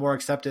would have been more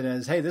accepted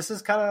as, hey, this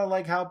is kind of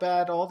like how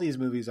bad all these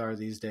movies are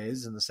these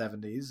days in the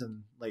 70s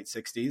and late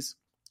 60s.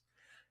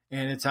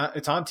 And it's on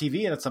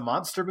TV and it's a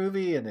monster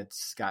movie and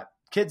it's got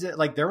kids.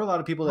 There were a lot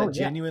of people that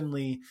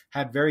genuinely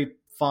had very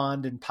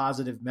fond and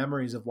positive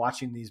memories of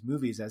watching these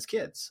movies as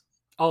kids.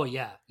 Oh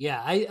yeah. Yeah.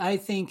 I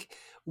think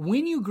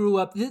when you grew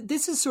up,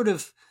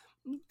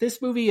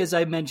 this movie, as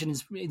I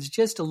mentioned, is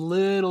just a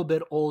little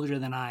bit older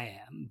than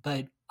I am,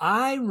 but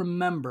I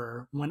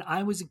remember when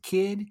I was a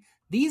kid,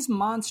 these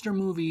monster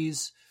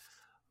movies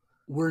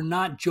were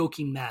not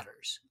joking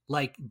matters.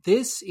 Like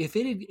this,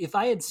 if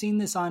I had seen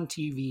this on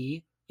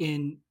TV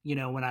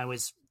when I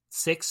was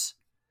 6,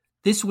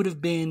 this would have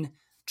been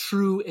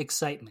true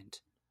excitement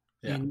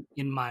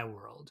in my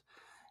world.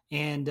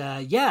 And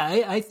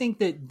I think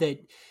that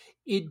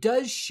it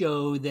does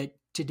show that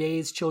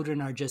today's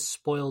children are just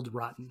spoiled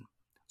rotten,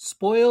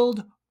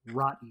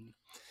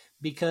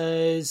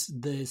 because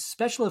the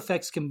special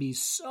effects can be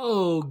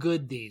so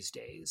good these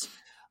days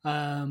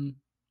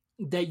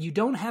that you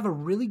don't have a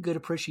really good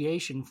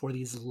appreciation for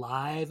these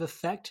live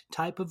effect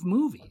type of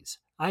movies.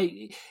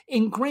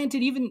 And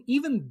granted,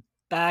 even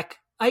back,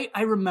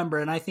 I remember,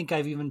 and I think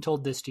I've even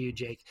told this to you,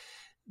 Jake,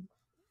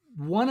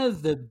 one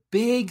of the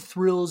big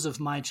thrills of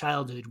my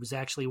childhood was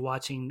actually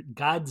watching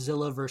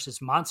Godzilla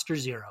versus Monster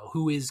Zero,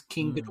 who is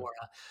King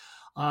Ghidorah,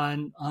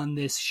 on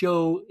this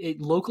show, a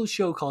local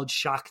show called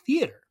Shock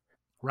Theater,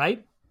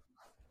 right?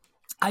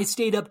 I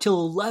stayed up till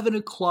 11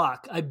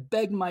 o'clock. I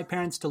begged my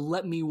parents to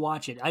let me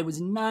watch it. I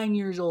was 9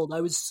 years old. I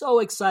was so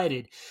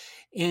excited.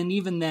 And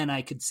even then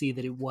I could see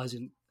that it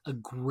wasn't a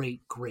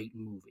great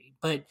movie.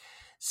 But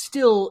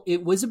still,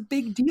 it was a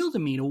big deal to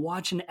me to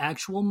watch an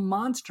actual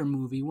monster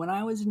movie when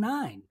I was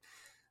 9.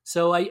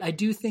 So I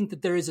do think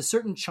that there is a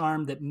certain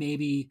charm that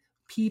maybe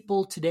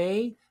people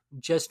today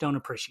just don't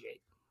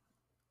appreciate.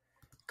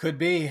 Could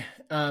be.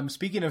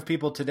 Speaking of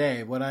people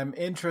today, what I'm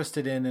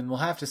interested in, and we'll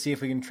have to see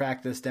if we can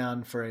track this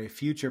down for a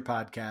future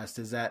podcast,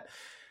 is that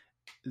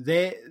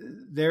they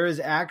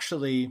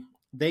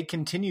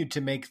continue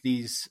to make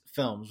these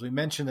films. We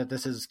mentioned that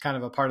this is kind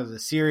of a part of the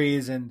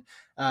series, and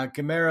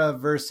Gamera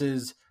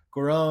versus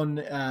Goron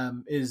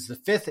is the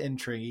 5th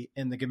entry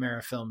in the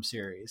Gamera film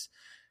series.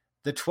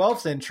 The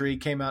 12th entry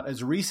came out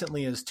as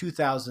recently as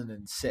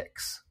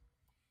 2006,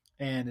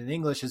 and in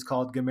English is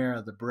called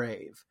Gamera the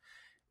Brave.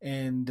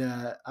 And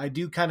I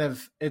do kind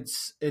of,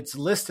 it's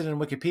listed in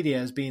Wikipedia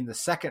as being the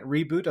 2nd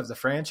reboot of the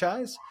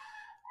franchise,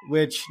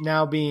 which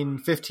now being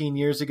 15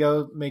 years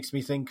ago makes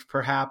me think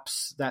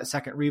perhaps that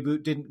 2nd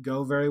reboot didn't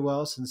go very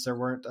well since there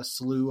weren't a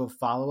slew of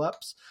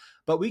follow-ups.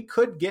 But we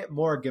could get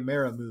more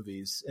Gamera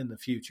movies in the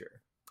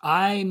future.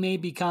 I may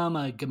become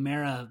a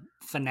Gamera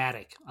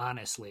fanatic,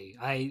 honestly.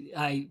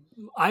 I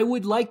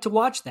would like to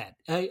watch that.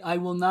 I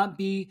will not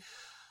be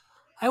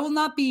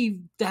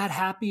that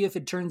happy if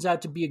it turns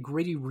out to be a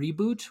gritty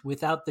reboot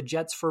without the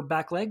jets for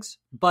back legs.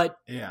 But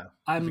yeah,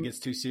 if it gets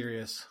too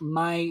serious.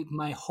 My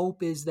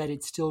hope is that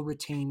it still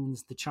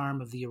retains the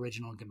charm of the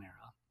original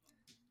Gamera.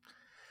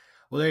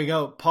 Well, there you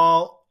go.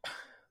 Paul,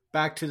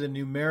 back to the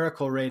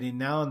numerical rating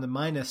now on the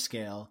minus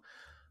scale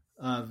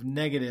of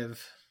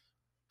negative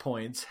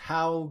points.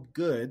 How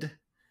good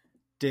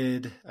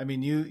did, I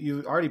mean,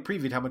 you already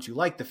previewed how much you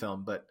liked the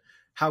film, but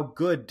how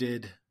good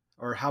did,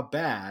 or how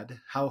bad,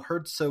 how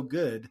hurt so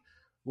good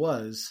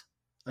was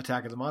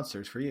Attack of the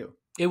Monsters for you?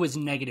 It was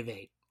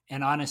 -8.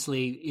 And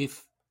honestly,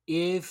 if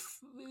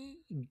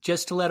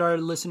just to let our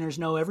listeners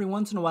know, every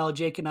once in a while,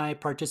 Jake and I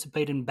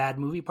participate in bad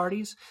movie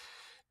parties.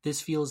 This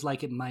feels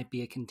like it might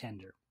be a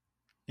contender.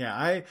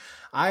 Yeah,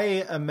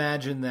 I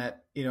imagine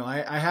that,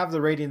 I have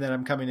the rating that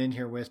I'm coming in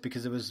here with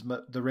because it was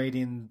the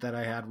rating that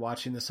I had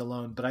watching this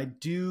alone, but I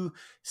do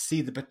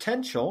see the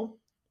potential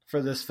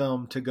for this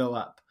film to go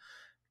up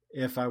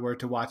if I were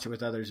to watch it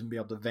with others and be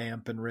able to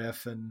vamp and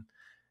riff and,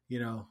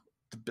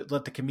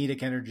 let the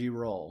comedic energy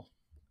roll.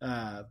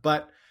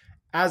 But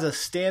as a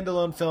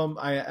standalone film,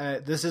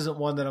 this isn't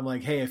one that I'm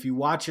like, hey, if you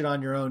watch it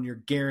on your own, you're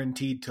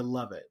guaranteed to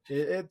love it.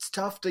 It's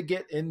tough to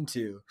get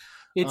into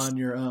on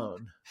your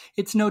own.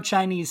 It's no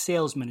Chinese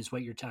Salesman is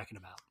what you're talking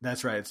about.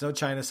 That's right. It's no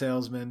China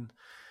Salesman.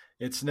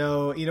 It's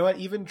no, you know what?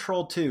 Even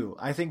Troll 2.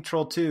 I think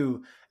Troll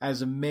 2,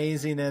 as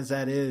amazing as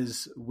that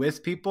is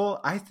with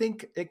people, I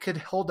think it could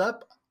hold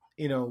up,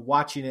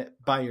 watching it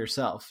by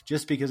yourself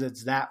just because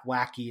it's that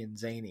wacky and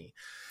zany.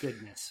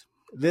 Goodness.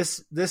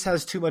 This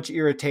has too much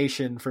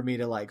irritation for me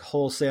to like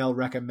wholesale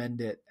recommend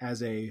it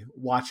as a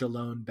watch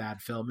alone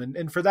bad film.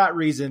 And for that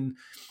reason,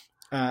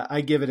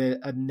 I give it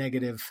a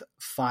negative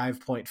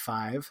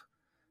 5.5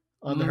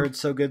 on the Hurt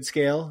So Good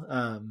scale.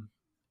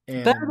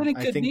 And better than it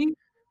could be.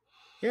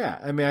 Yeah.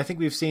 I mean, I think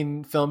we've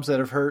seen films that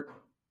have hurt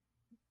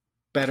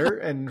better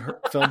and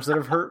films that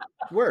have hurt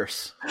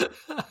worse.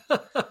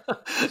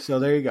 So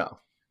there you go.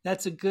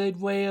 That's a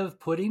good way of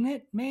putting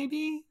it,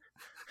 maybe?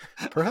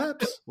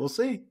 Perhaps. We'll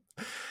see.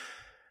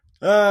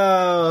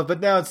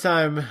 But now it's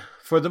time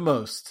for the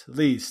most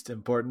least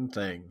important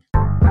thing.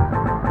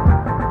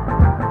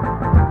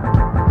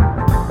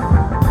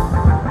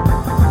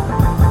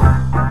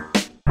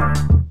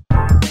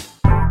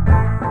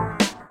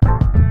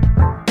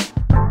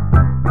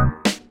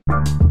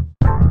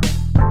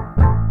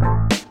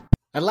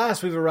 At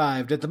last we've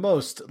arrived at the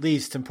most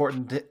least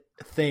important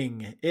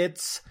thing.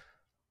 It's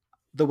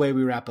the way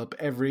we wrap up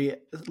every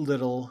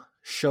little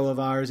show of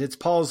ours. It's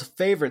Paul's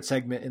favorite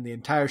segment in the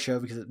entire show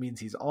because it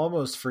means he's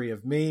almost free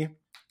of me.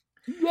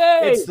 Yay!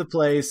 It's the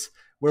place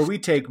where we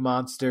take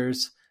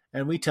monsters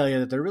and we tell you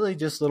that they're really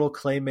just little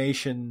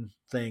claymation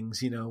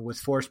things, with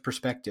forced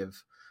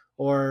perspective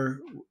or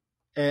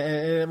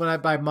and when I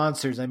buy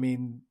monsters, I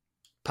mean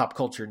pop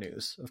culture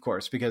news, of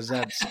course, because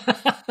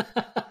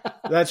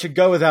that should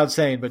go without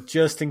saying, but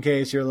just in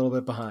case you're a little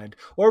bit behind.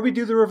 Or we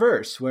do the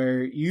reverse,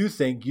 where you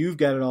think you've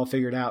got it all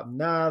figured out.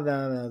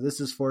 No, this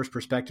is forced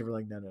perspective. We're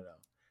like, no.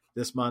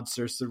 This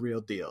monster's the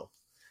real deal.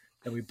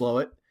 And we blow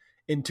it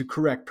into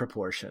correct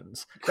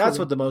proportions. That's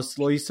what the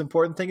least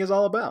important thing is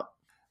all about.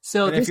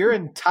 So if you're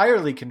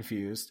entirely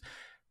confused,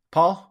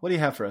 Paul, what do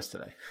you have for us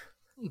today?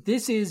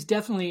 This is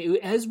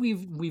definitely, as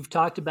we've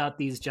talked about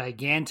these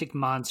gigantic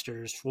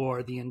monsters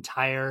for the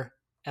entire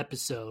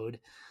episode,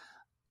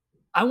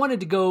 I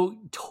wanted to go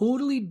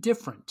totally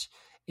different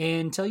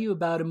and tell you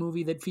about a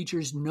movie that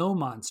features no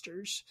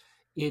monsters.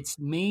 Its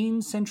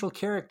main central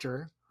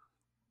character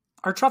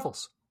are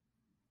truffles.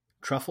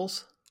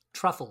 Truffles?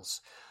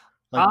 Truffles.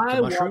 Like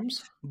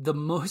the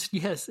mushrooms?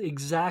 Yes,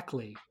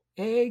 exactly.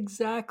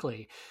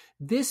 Exactly.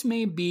 This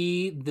may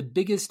be the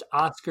biggest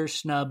Oscar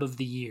snub of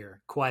the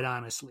year, quite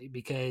honestly,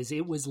 because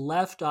it was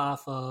left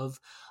off of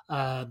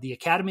the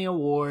Academy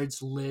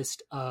Awards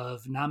list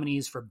of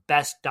nominees for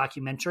Best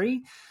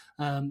Documentary.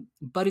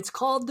 But it's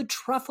called The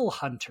Truffle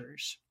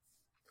Hunters.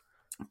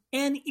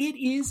 And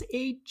it is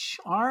a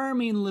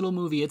charming little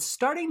movie. It's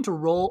starting to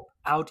roll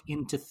out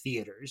into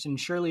theaters, and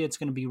surely it's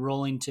going to be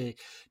rolling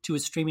to a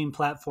streaming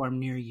platform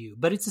near you.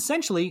 But it's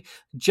essentially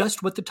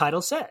just what the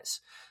title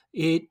says.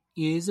 It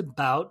is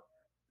about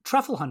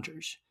truffle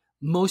hunters.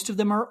 Most of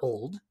them are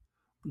old.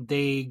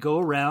 They go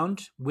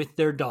around with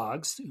their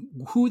dogs,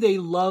 who they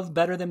love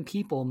better than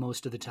people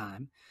most of the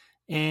time.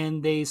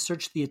 And they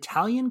search the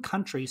Italian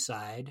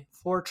countryside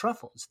for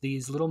truffles,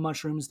 these little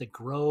mushrooms that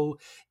grow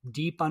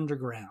deep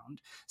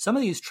underground. Some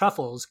of these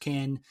truffles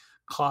can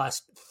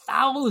cost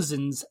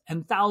thousands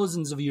and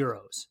thousands of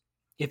euros.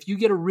 If you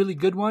get a really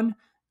good one,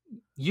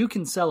 you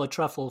can sell a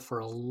truffle for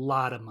a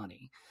lot of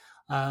money.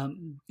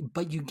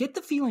 But you get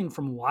the feeling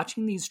from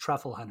watching these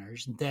truffle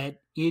hunters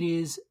that it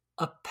is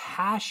a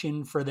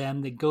passion for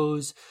them that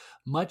goes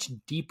much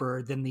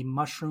deeper than the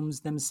mushrooms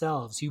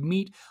themselves. You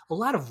meet a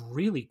lot of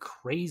really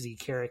crazy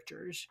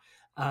characters.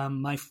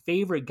 My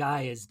favorite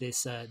guy is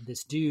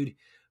this dude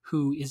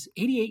who is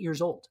 88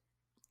 years old.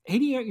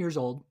 88 years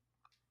old.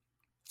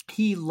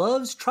 He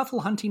loves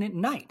truffle hunting at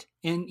night,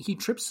 and he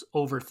trips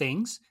over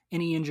things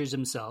and he injures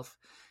himself.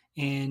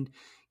 And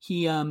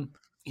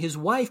his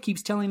wife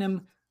keeps telling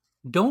him,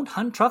 don't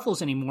hunt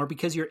truffles anymore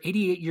because you're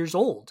 88 years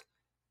old.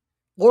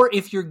 Or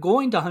if you're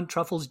going to hunt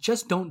truffles,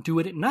 just don't do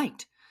it at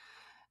night.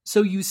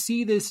 So you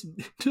see this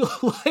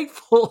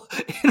delightful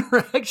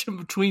interaction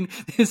between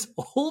this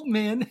old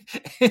man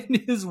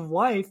and his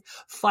wife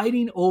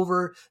fighting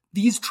over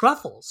these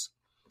truffles.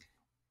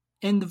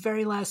 And the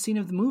very last scene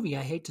of the movie,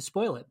 I hate to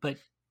spoil it, but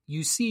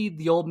you see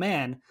the old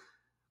man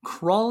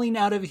crawling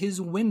out of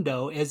his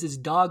window as his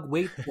dog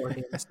waits for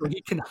him so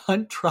he can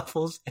hunt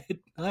truffles at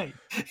night.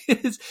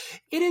 It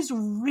is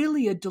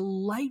really a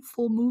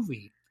delightful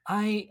movie.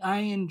 I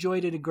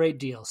enjoyed it a great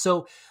deal.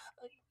 So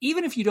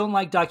even if you don't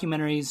like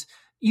documentaries,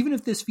 even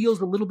if this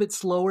feels a little bit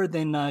slower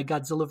than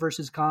Godzilla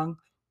vs. Kong,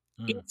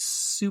 it's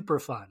super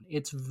fun.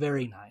 It's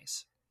very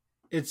nice.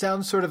 It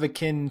sounds sort of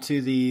akin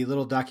to the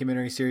little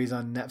documentary series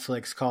on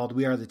Netflix called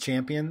We Are the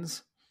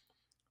Champions,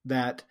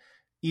 that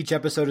each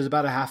episode is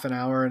about a half an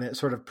hour, and it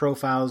sort of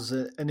profiles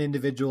an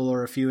individual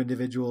or a few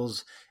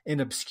individuals in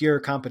obscure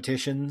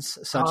competitions,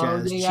 such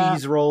as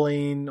cheese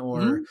rolling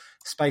or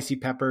spicy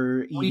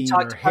pepper eating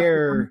or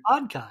hair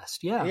podcast.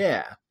 Yeah.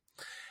 Yeah.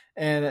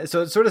 And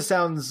so it sort of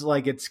sounds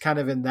like it's kind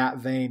of in that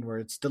vein where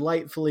it's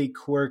delightfully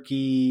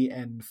quirky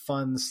and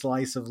fun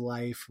slice of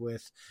life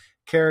with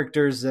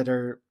characters that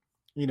are,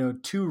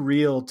 too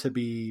real to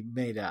be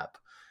made up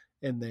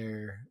in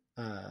their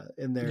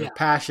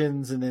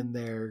passions and in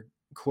their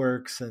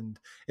quirks. And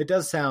it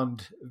does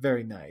sound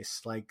very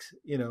nice, like,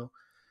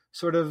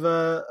 sort of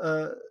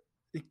a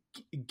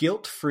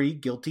guilt-free,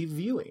 guilty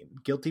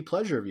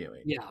pleasure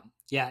viewing.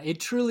 Yeah. It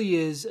truly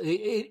is.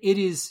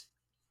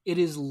 It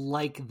is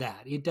like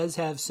that. It does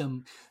have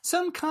some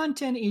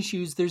content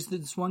issues. There's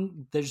this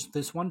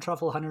one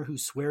truffle hunter who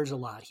swears a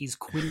lot. He's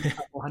quitting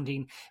truffle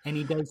hunting, and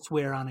he does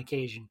swear on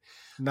occasion.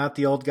 Not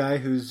the old guy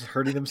who's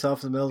hurting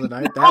himself in the middle of the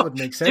night. That would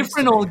make sense.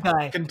 Different old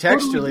guy.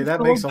 Contextually,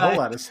 that makes a whole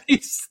lot of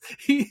sense.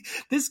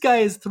 This guy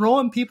is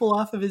throwing people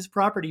off of his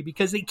property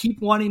because they keep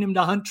wanting him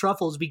to hunt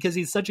truffles because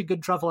he's such a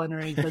good truffle hunter.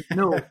 And he's like,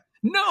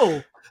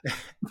 no.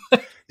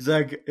 He's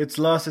like, it's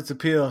lost its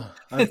appeal.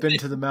 I've been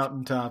to the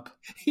mountaintop.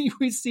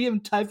 We see him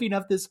typing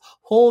up this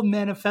whole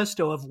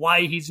manifesto of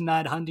why he's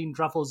not hunting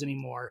truffles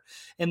anymore,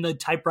 and the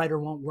typewriter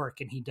won't work,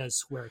 and he does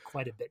swear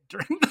quite a bit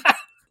during that.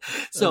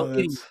 So,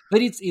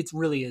 but it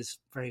really is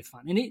very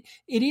fun, and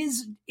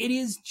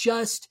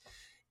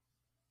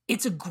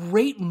it's a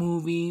great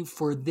movie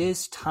for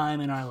this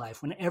time in our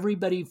life when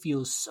everybody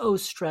feels so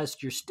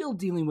stressed. You're still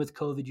dealing with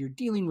COVID. You're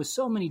dealing with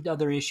so many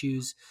other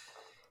issues.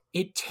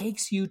 It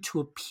takes you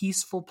to a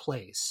peaceful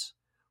place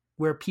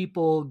where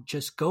people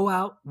just go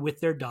out with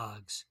their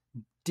dogs,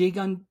 dig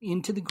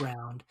into the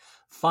ground,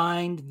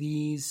 find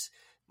these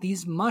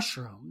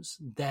mushrooms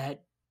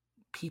that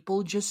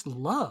people just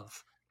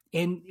love.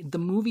 And the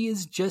movie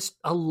is just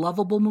a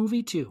lovable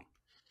movie too.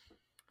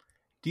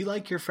 Do you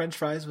like your French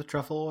fries with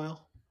truffle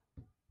oil?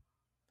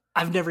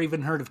 I've never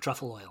even heard of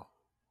truffle oil.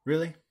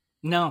 Really?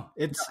 No.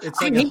 It's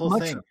like a whole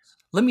mushrooms. thing.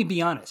 Let me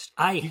be honest.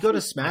 You go to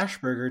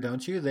Smashburger,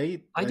 don't you?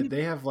 They do.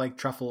 have like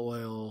truffle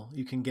oil.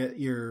 You can get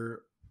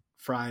your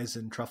fries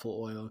and truffle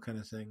oil kind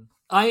of thing.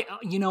 I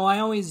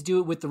always do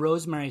it with the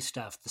rosemary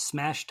stuff, the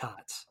smash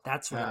tots.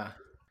 That's what.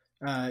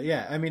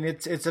 Yeah. I mean,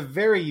 it's a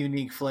very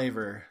unique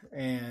flavor,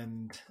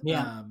 and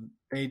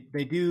they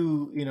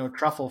do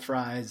truffle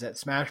fries at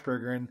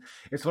Smashburger, and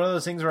it's one of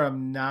those things where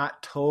I'm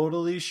not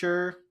totally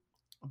sure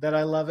that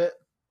I love it,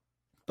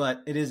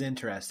 but it is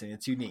interesting.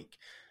 It's unique.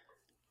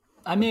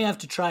 I may have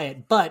to try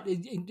it, but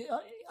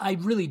I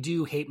really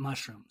do hate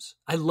mushrooms.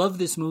 I love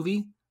this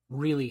movie.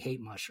 Really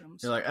hate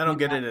mushrooms. You're like, I don't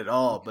get it at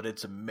all, but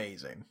it's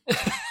amazing.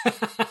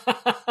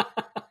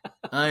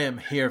 I am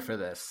here for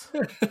this.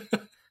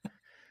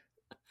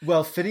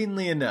 Well,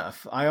 fittingly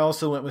enough, I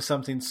also went with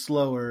something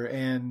slower,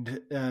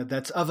 and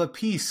that's of a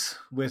piece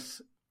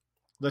with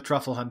the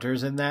Truffle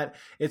Hunters, in that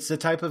it's the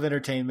type of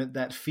entertainment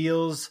that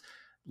feels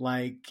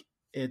like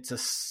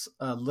it's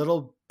a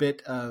little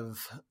bit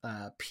of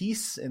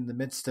peace in the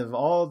midst of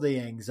all the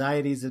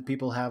anxieties that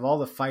people have, all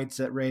the fights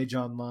that rage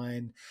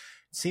online.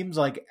 It seems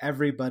like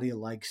everybody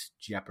likes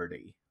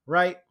Jeopardy,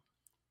 right?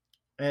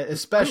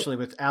 Especially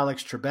with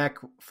Alex Trebek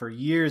for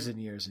years and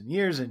years and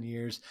years and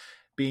years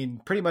being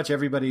pretty much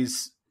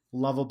everybody's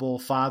lovable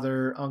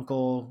father,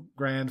 uncle,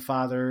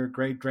 grandfather,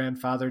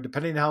 great-grandfather,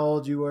 depending on how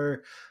old you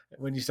were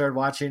when you started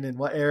watching and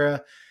what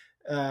era.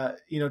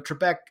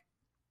 Trebek,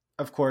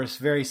 of course,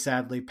 very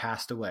sadly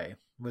passed away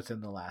within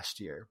the last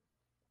year.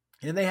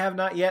 And they have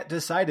not yet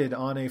decided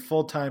on a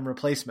full-time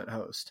replacement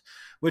host,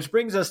 which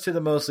brings us to the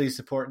most least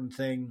important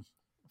thing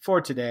for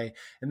today.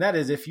 And that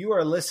is, if you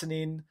are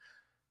listening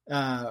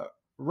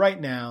right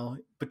now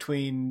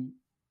between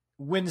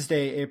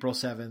Wednesday, April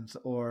 7th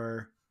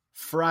or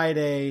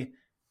Friday,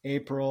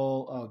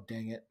 oh,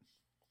 dang it.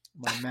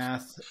 My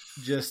math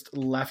just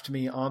left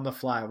me on the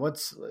fly.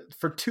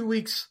 For 2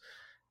 weeks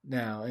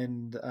now,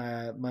 and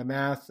my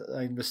math,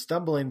 I'm just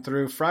stumbling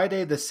through.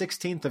 Friday the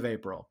 16th of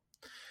April.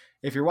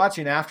 If you're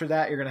watching after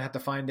that, you're going to have to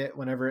find it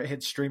whenever it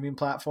hits streaming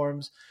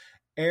platforms.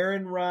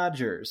 Aaron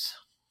Rodgers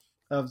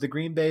of the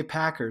Green Bay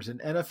Packers, an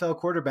NFL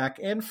quarterback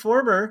and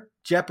former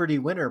Jeopardy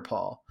winner,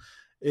 Paul,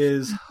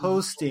 is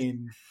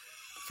hosting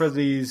for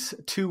these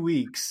 2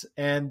 weeks,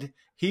 and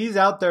he's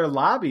out there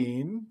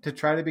lobbying to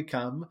try to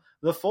become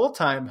the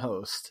full-time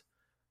host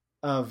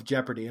of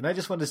Jeopardy. And I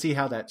just wanted to see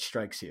how that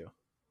strikes you.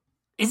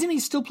 Isn't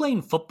he still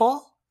playing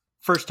football?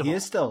 First of all,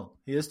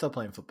 he is still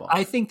playing football.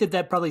 I think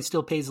that probably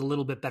still pays a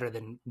little bit better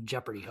than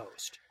Jeopardy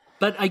host.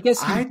 But I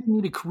guess you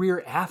need a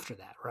career after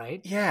that,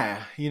 right?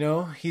 Yeah,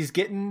 he's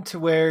getting to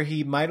where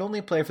he might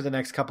only play for the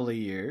next couple of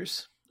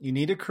years. You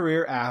need a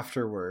career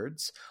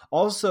afterwards.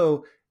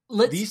 Also,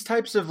 these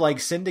types of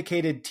like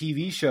syndicated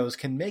TV shows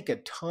can make a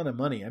ton of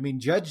money. I mean,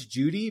 Judge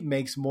Judy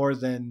makes more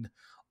than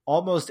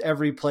almost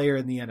every player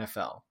in the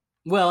NFL.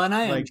 Well, and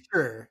I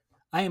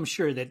am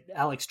sure that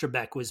Alex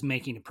Trebek was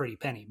making a pretty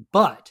penny,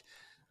 but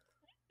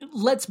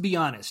let's be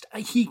honest,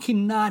 he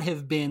cannot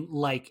have been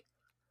like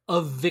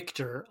a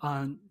victor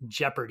on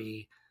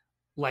Jeopardy,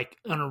 like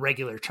on a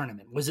regular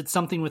tournament. Was it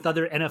something with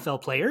other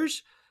NFL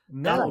players?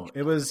 No,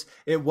 it was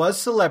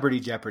Celebrity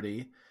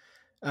Jeopardy.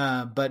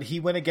 But he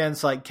went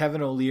against like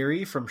Kevin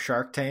O'Leary from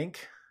Shark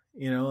Tank,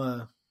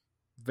 a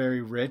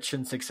very rich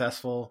and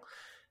successful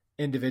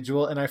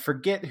individual. And I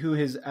forget who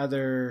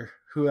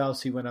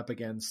else he went up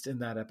against in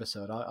that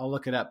episode. I'll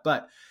look it up.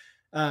 But,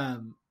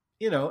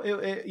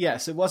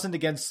 yes, it wasn't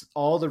against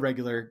all the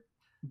regular,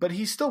 but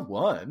he still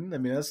won. I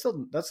mean,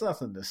 that's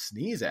nothing to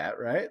sneeze at,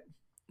 right?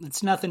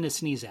 It's nothing to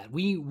sneeze at.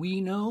 We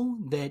know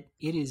that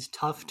it is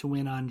tough to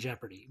win on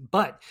Jeopardy,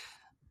 but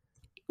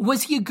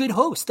was he a good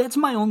host? That's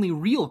my only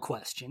real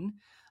question.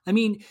 I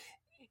mean,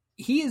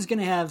 he is going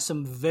to have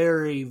some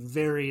very,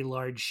 very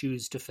large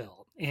shoes to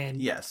fill. And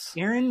yes,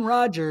 Aaron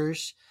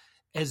Rodgers,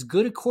 as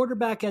good a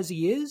quarterback as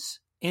he is,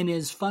 and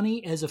as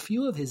funny as a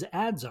few of his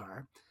ads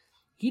are,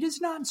 he does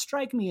not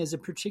strike me as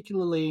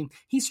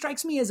he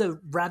strikes me as a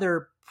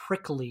rather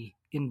prickly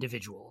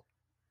individual.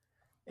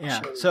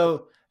 Yeah.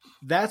 So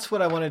that's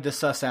what I wanted to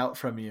suss out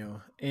from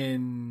you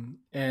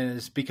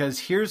because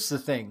here's the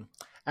thing.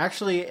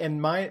 Actually,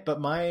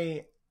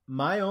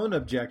 my own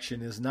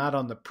objection is not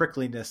on the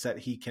prickliness that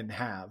he can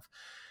have,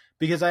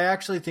 because I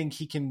actually think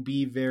he can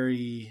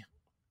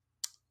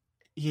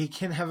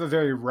have a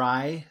very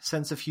wry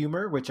sense of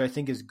humor, which I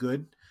think is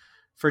good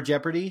for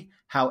Jeopardy.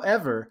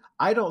 However,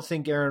 I don't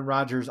think Aaron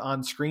Rodgers'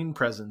 on-screen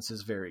presence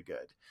is very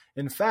good.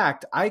 In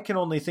fact, I can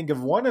only think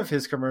of one of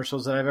his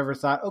commercials that I've ever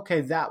thought,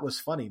 okay, that was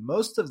funny.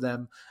 Most of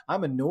them,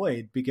 I'm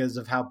annoyed because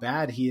of how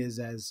bad he is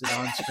as an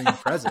on-screen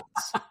presence.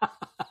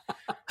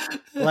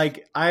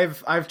 Like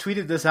I've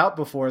tweeted this out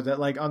before that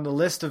like on the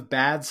list of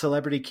bad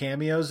celebrity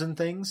cameos and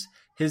things,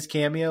 his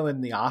cameo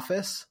in The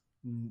Office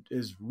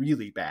is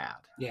really bad.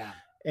 Yeah.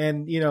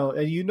 And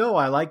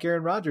I like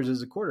Aaron Rodgers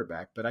as a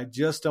quarterback, but I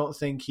just don't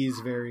think he's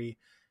very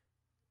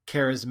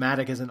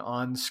charismatic as an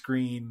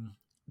on-screen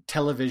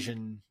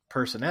television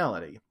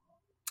personality.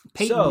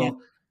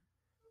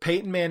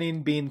 Peyton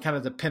Manning being kind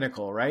of the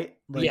pinnacle, right?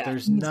 Like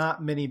there's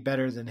not many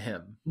better than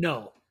him.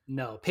 No.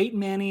 Peyton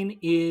Manning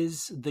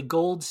is the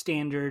gold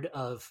standard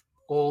of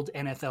old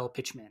NFL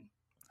pitchmen,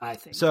 I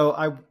think.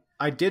 So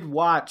I did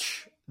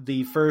watch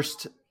the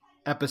first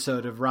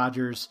episode of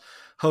Rodgers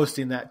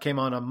hosting that came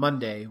on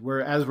Monday,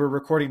 where as we're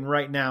recording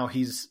right now,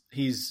 his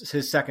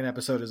second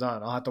episode is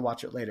on. I'll have to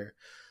watch it later.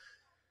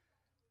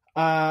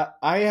 I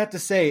have to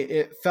say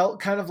it felt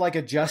kind of like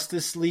a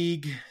Justice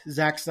League,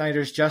 Zack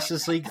Snyder's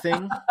Justice League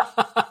thing,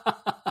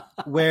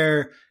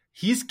 where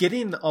he's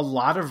getting a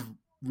lot of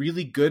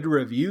really good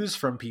reviews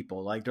from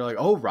people. Like they're like,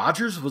 "Oh,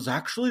 Rodgers was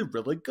actually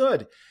really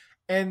good."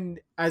 And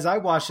as I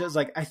watched it, I was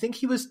like, I think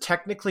he was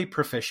technically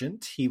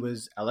proficient. He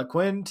was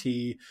eloquent.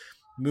 He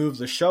moved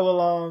the show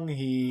along.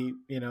 He,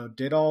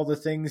 did all the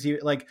things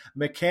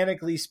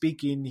mechanically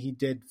speaking, he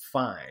did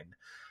fine.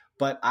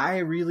 But I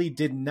really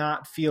did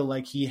not feel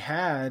like he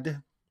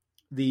had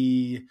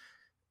the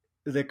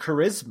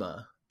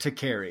charisma to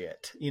carry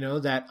it.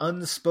 That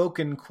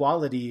unspoken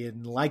quality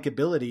and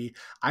likability,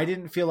 I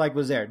didn't feel like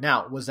was there.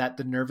 Now, was that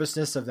the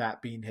nervousness of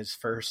that being his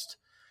first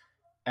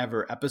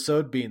ever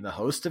episode, being the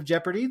host of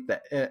Jeopardy,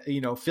 that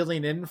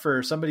filling in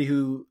for somebody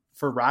who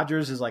for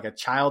Rodgers is like a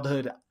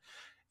childhood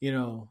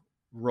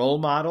role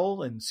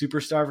model and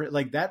superstar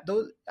like that?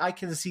 Those, I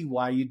can see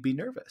why you'd be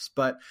nervous,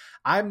 but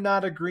I'm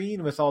not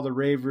agreeing with all the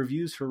rave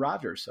reviews for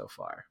Rodgers so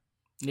far.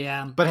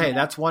 Yeah, but hey,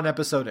 that's one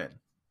episode in.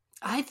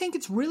 I think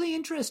it's really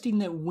interesting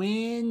that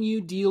when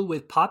you deal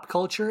with pop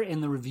culture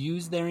and the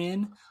reviews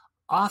therein,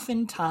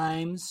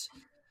 oftentimes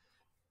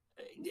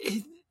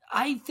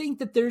I think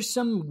that there's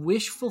some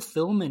wish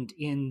fulfillment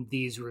in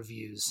these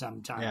reviews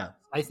sometimes. Yeah.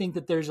 I think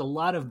that there's a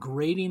lot of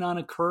grading on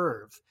a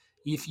curve.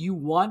 If you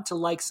want to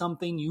like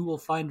something, you will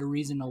find a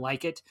reason to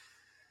like it.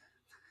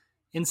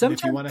 And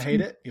sometimes, if you want to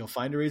hate it, you'll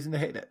find a reason to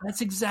hate it.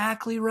 That's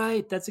exactly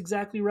right.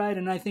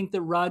 And I think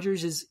that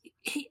Rodgers is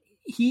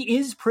he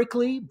is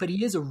prickly, but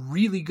he is a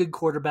really good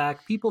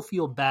quarterback. People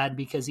feel bad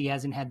because he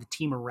hasn't had the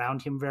team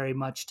around him very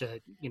much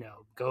to,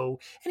 go.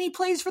 And he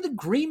plays for the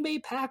Green Bay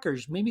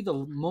Packers, maybe the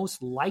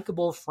most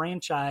likable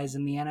franchise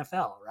in the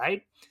NFL,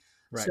 right?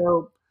 Right.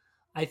 So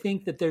I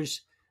think that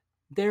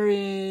there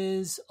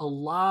is a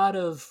lot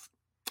of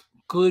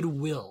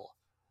goodwill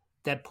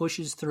that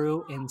pushes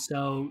through. And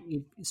so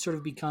it sort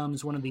of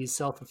becomes one of these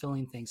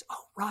self-fulfilling things.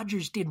 Oh,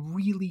 Rodgers did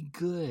really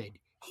good.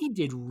 He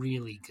did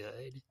really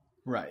good.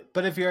 Right.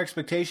 But if your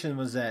expectation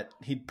was that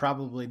he'd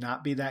probably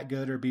not be that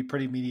good or be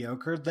pretty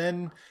mediocre,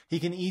 then he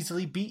can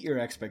easily beat your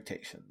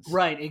expectations.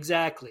 Right.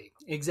 Exactly.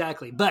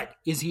 But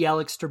is he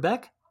Alex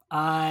Trebek?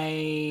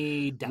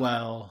 I doubt.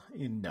 Well,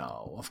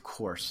 no, of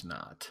course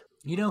not.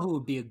 You know who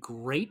would be a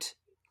great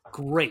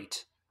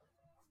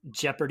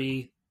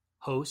Jeopardy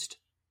host?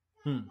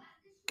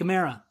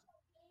 Gamera.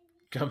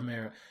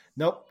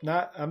 Nope,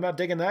 I'm not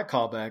digging that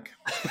callback.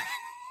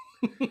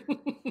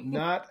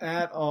 Not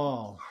at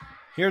all.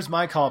 Here's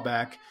my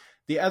callback.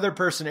 The other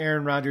person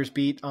Aaron Rodgers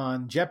beat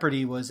on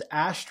Jeopardy was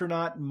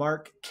astronaut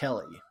Mark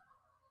Kelly.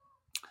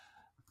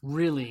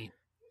 Really?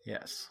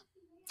 Yes.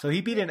 So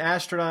he beat an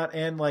astronaut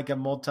and like a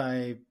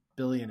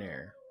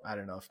multi-billionaire. I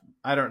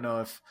don't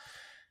know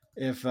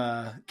if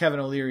Kevin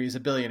O'Leary is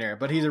a billionaire,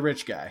 but he's a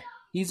rich guy.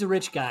 He's a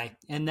rich guy,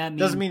 and that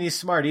means... Doesn't mean he's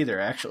smart either,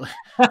 actually.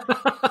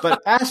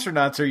 But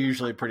astronauts are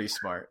usually pretty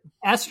smart.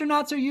 But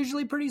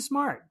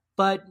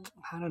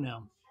I don't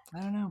know.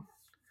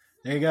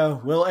 There you go.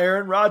 Will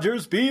Aaron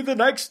Rodgers be the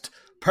next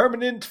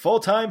permanent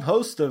full-time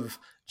host of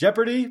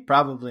Jeopardy?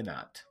 Probably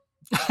not.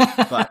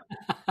 But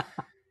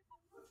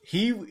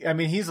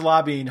he's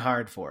lobbying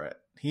hard for it.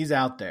 He's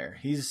out there.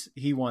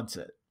 He wants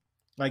it.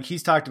 Like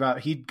he's talked about,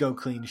 he'd go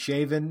clean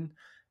shaven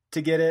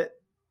to get it.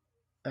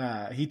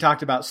 He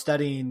talked about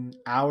studying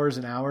hours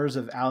and hours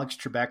of Alex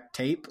Trebek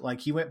tape.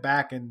 Like he went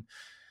back and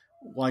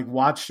like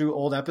watched through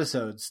old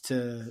episodes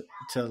to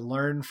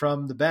learn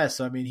from the best.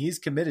 So, he's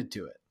committed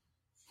to it.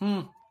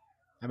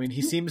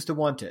 He seems to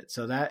want it.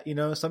 So that,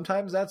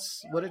 sometimes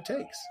that's what it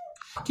takes.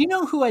 Do you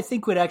know who I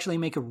think would actually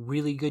make a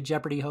really good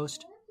Jeopardy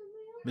host?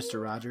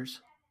 Mr.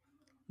 Rogers?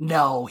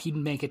 No, he'd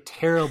make a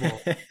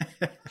terrible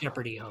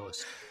Jeopardy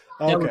host.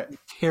 That would be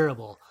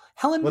terrible.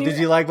 Helen Mirren. Did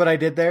you like what I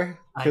did there?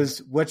 Because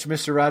which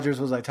Mr. Rogers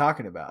was I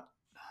talking about?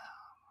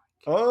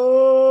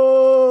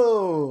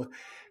 Oh,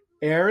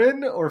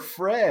 Aaron or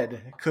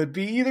Fred. Could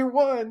be either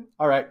one.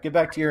 All right, get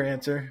back to your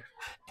answer.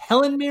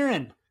 Helen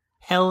Mirren.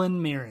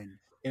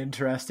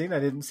 Interesting. I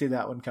didn't see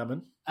that one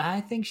coming.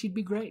 I think she'd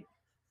be great.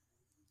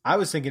 I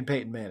was thinking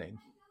Peyton Manning.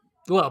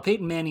 Well,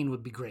 Peyton Manning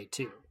would be great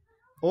too.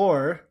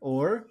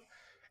 Or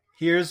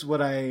here's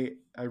what I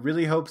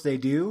really hope they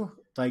do.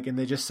 And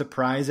they just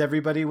surprise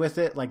everybody with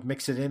it,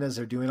 mix it in as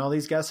they're doing all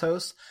these guest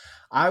hosts.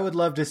 I would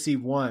love to see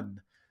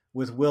one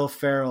with Will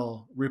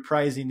Ferrell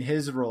reprising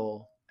his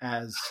role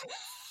as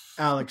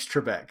Alex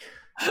Trebek.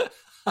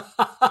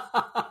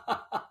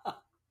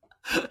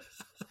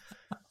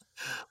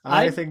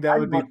 I think that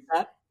would be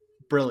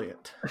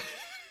brilliant.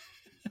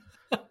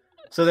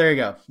 So there you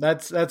go.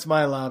 That's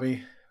my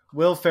lobby.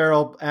 Will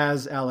Ferrell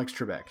as Alex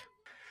Trebek.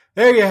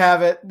 There you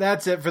have it.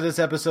 That's it for this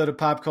episode of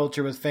Pop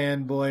Culture with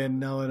Fanboy and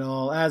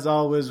Know-It-All. As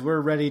always,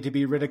 we're ready to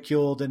be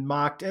ridiculed and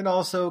mocked and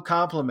also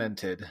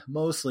complimented,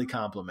 mostly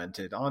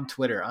complimented, on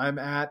Twitter. I'm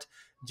at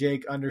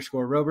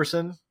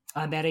Jake_Roberson.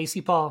 I'm at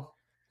AC Paul.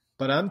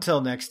 But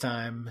until next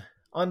time,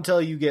 until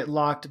you get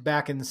locked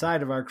back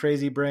inside of our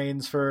crazy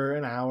brains for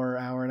an hour,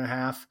 hour and a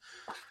half,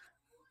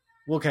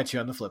 we'll catch you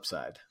on the flip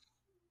side.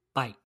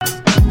 Bye.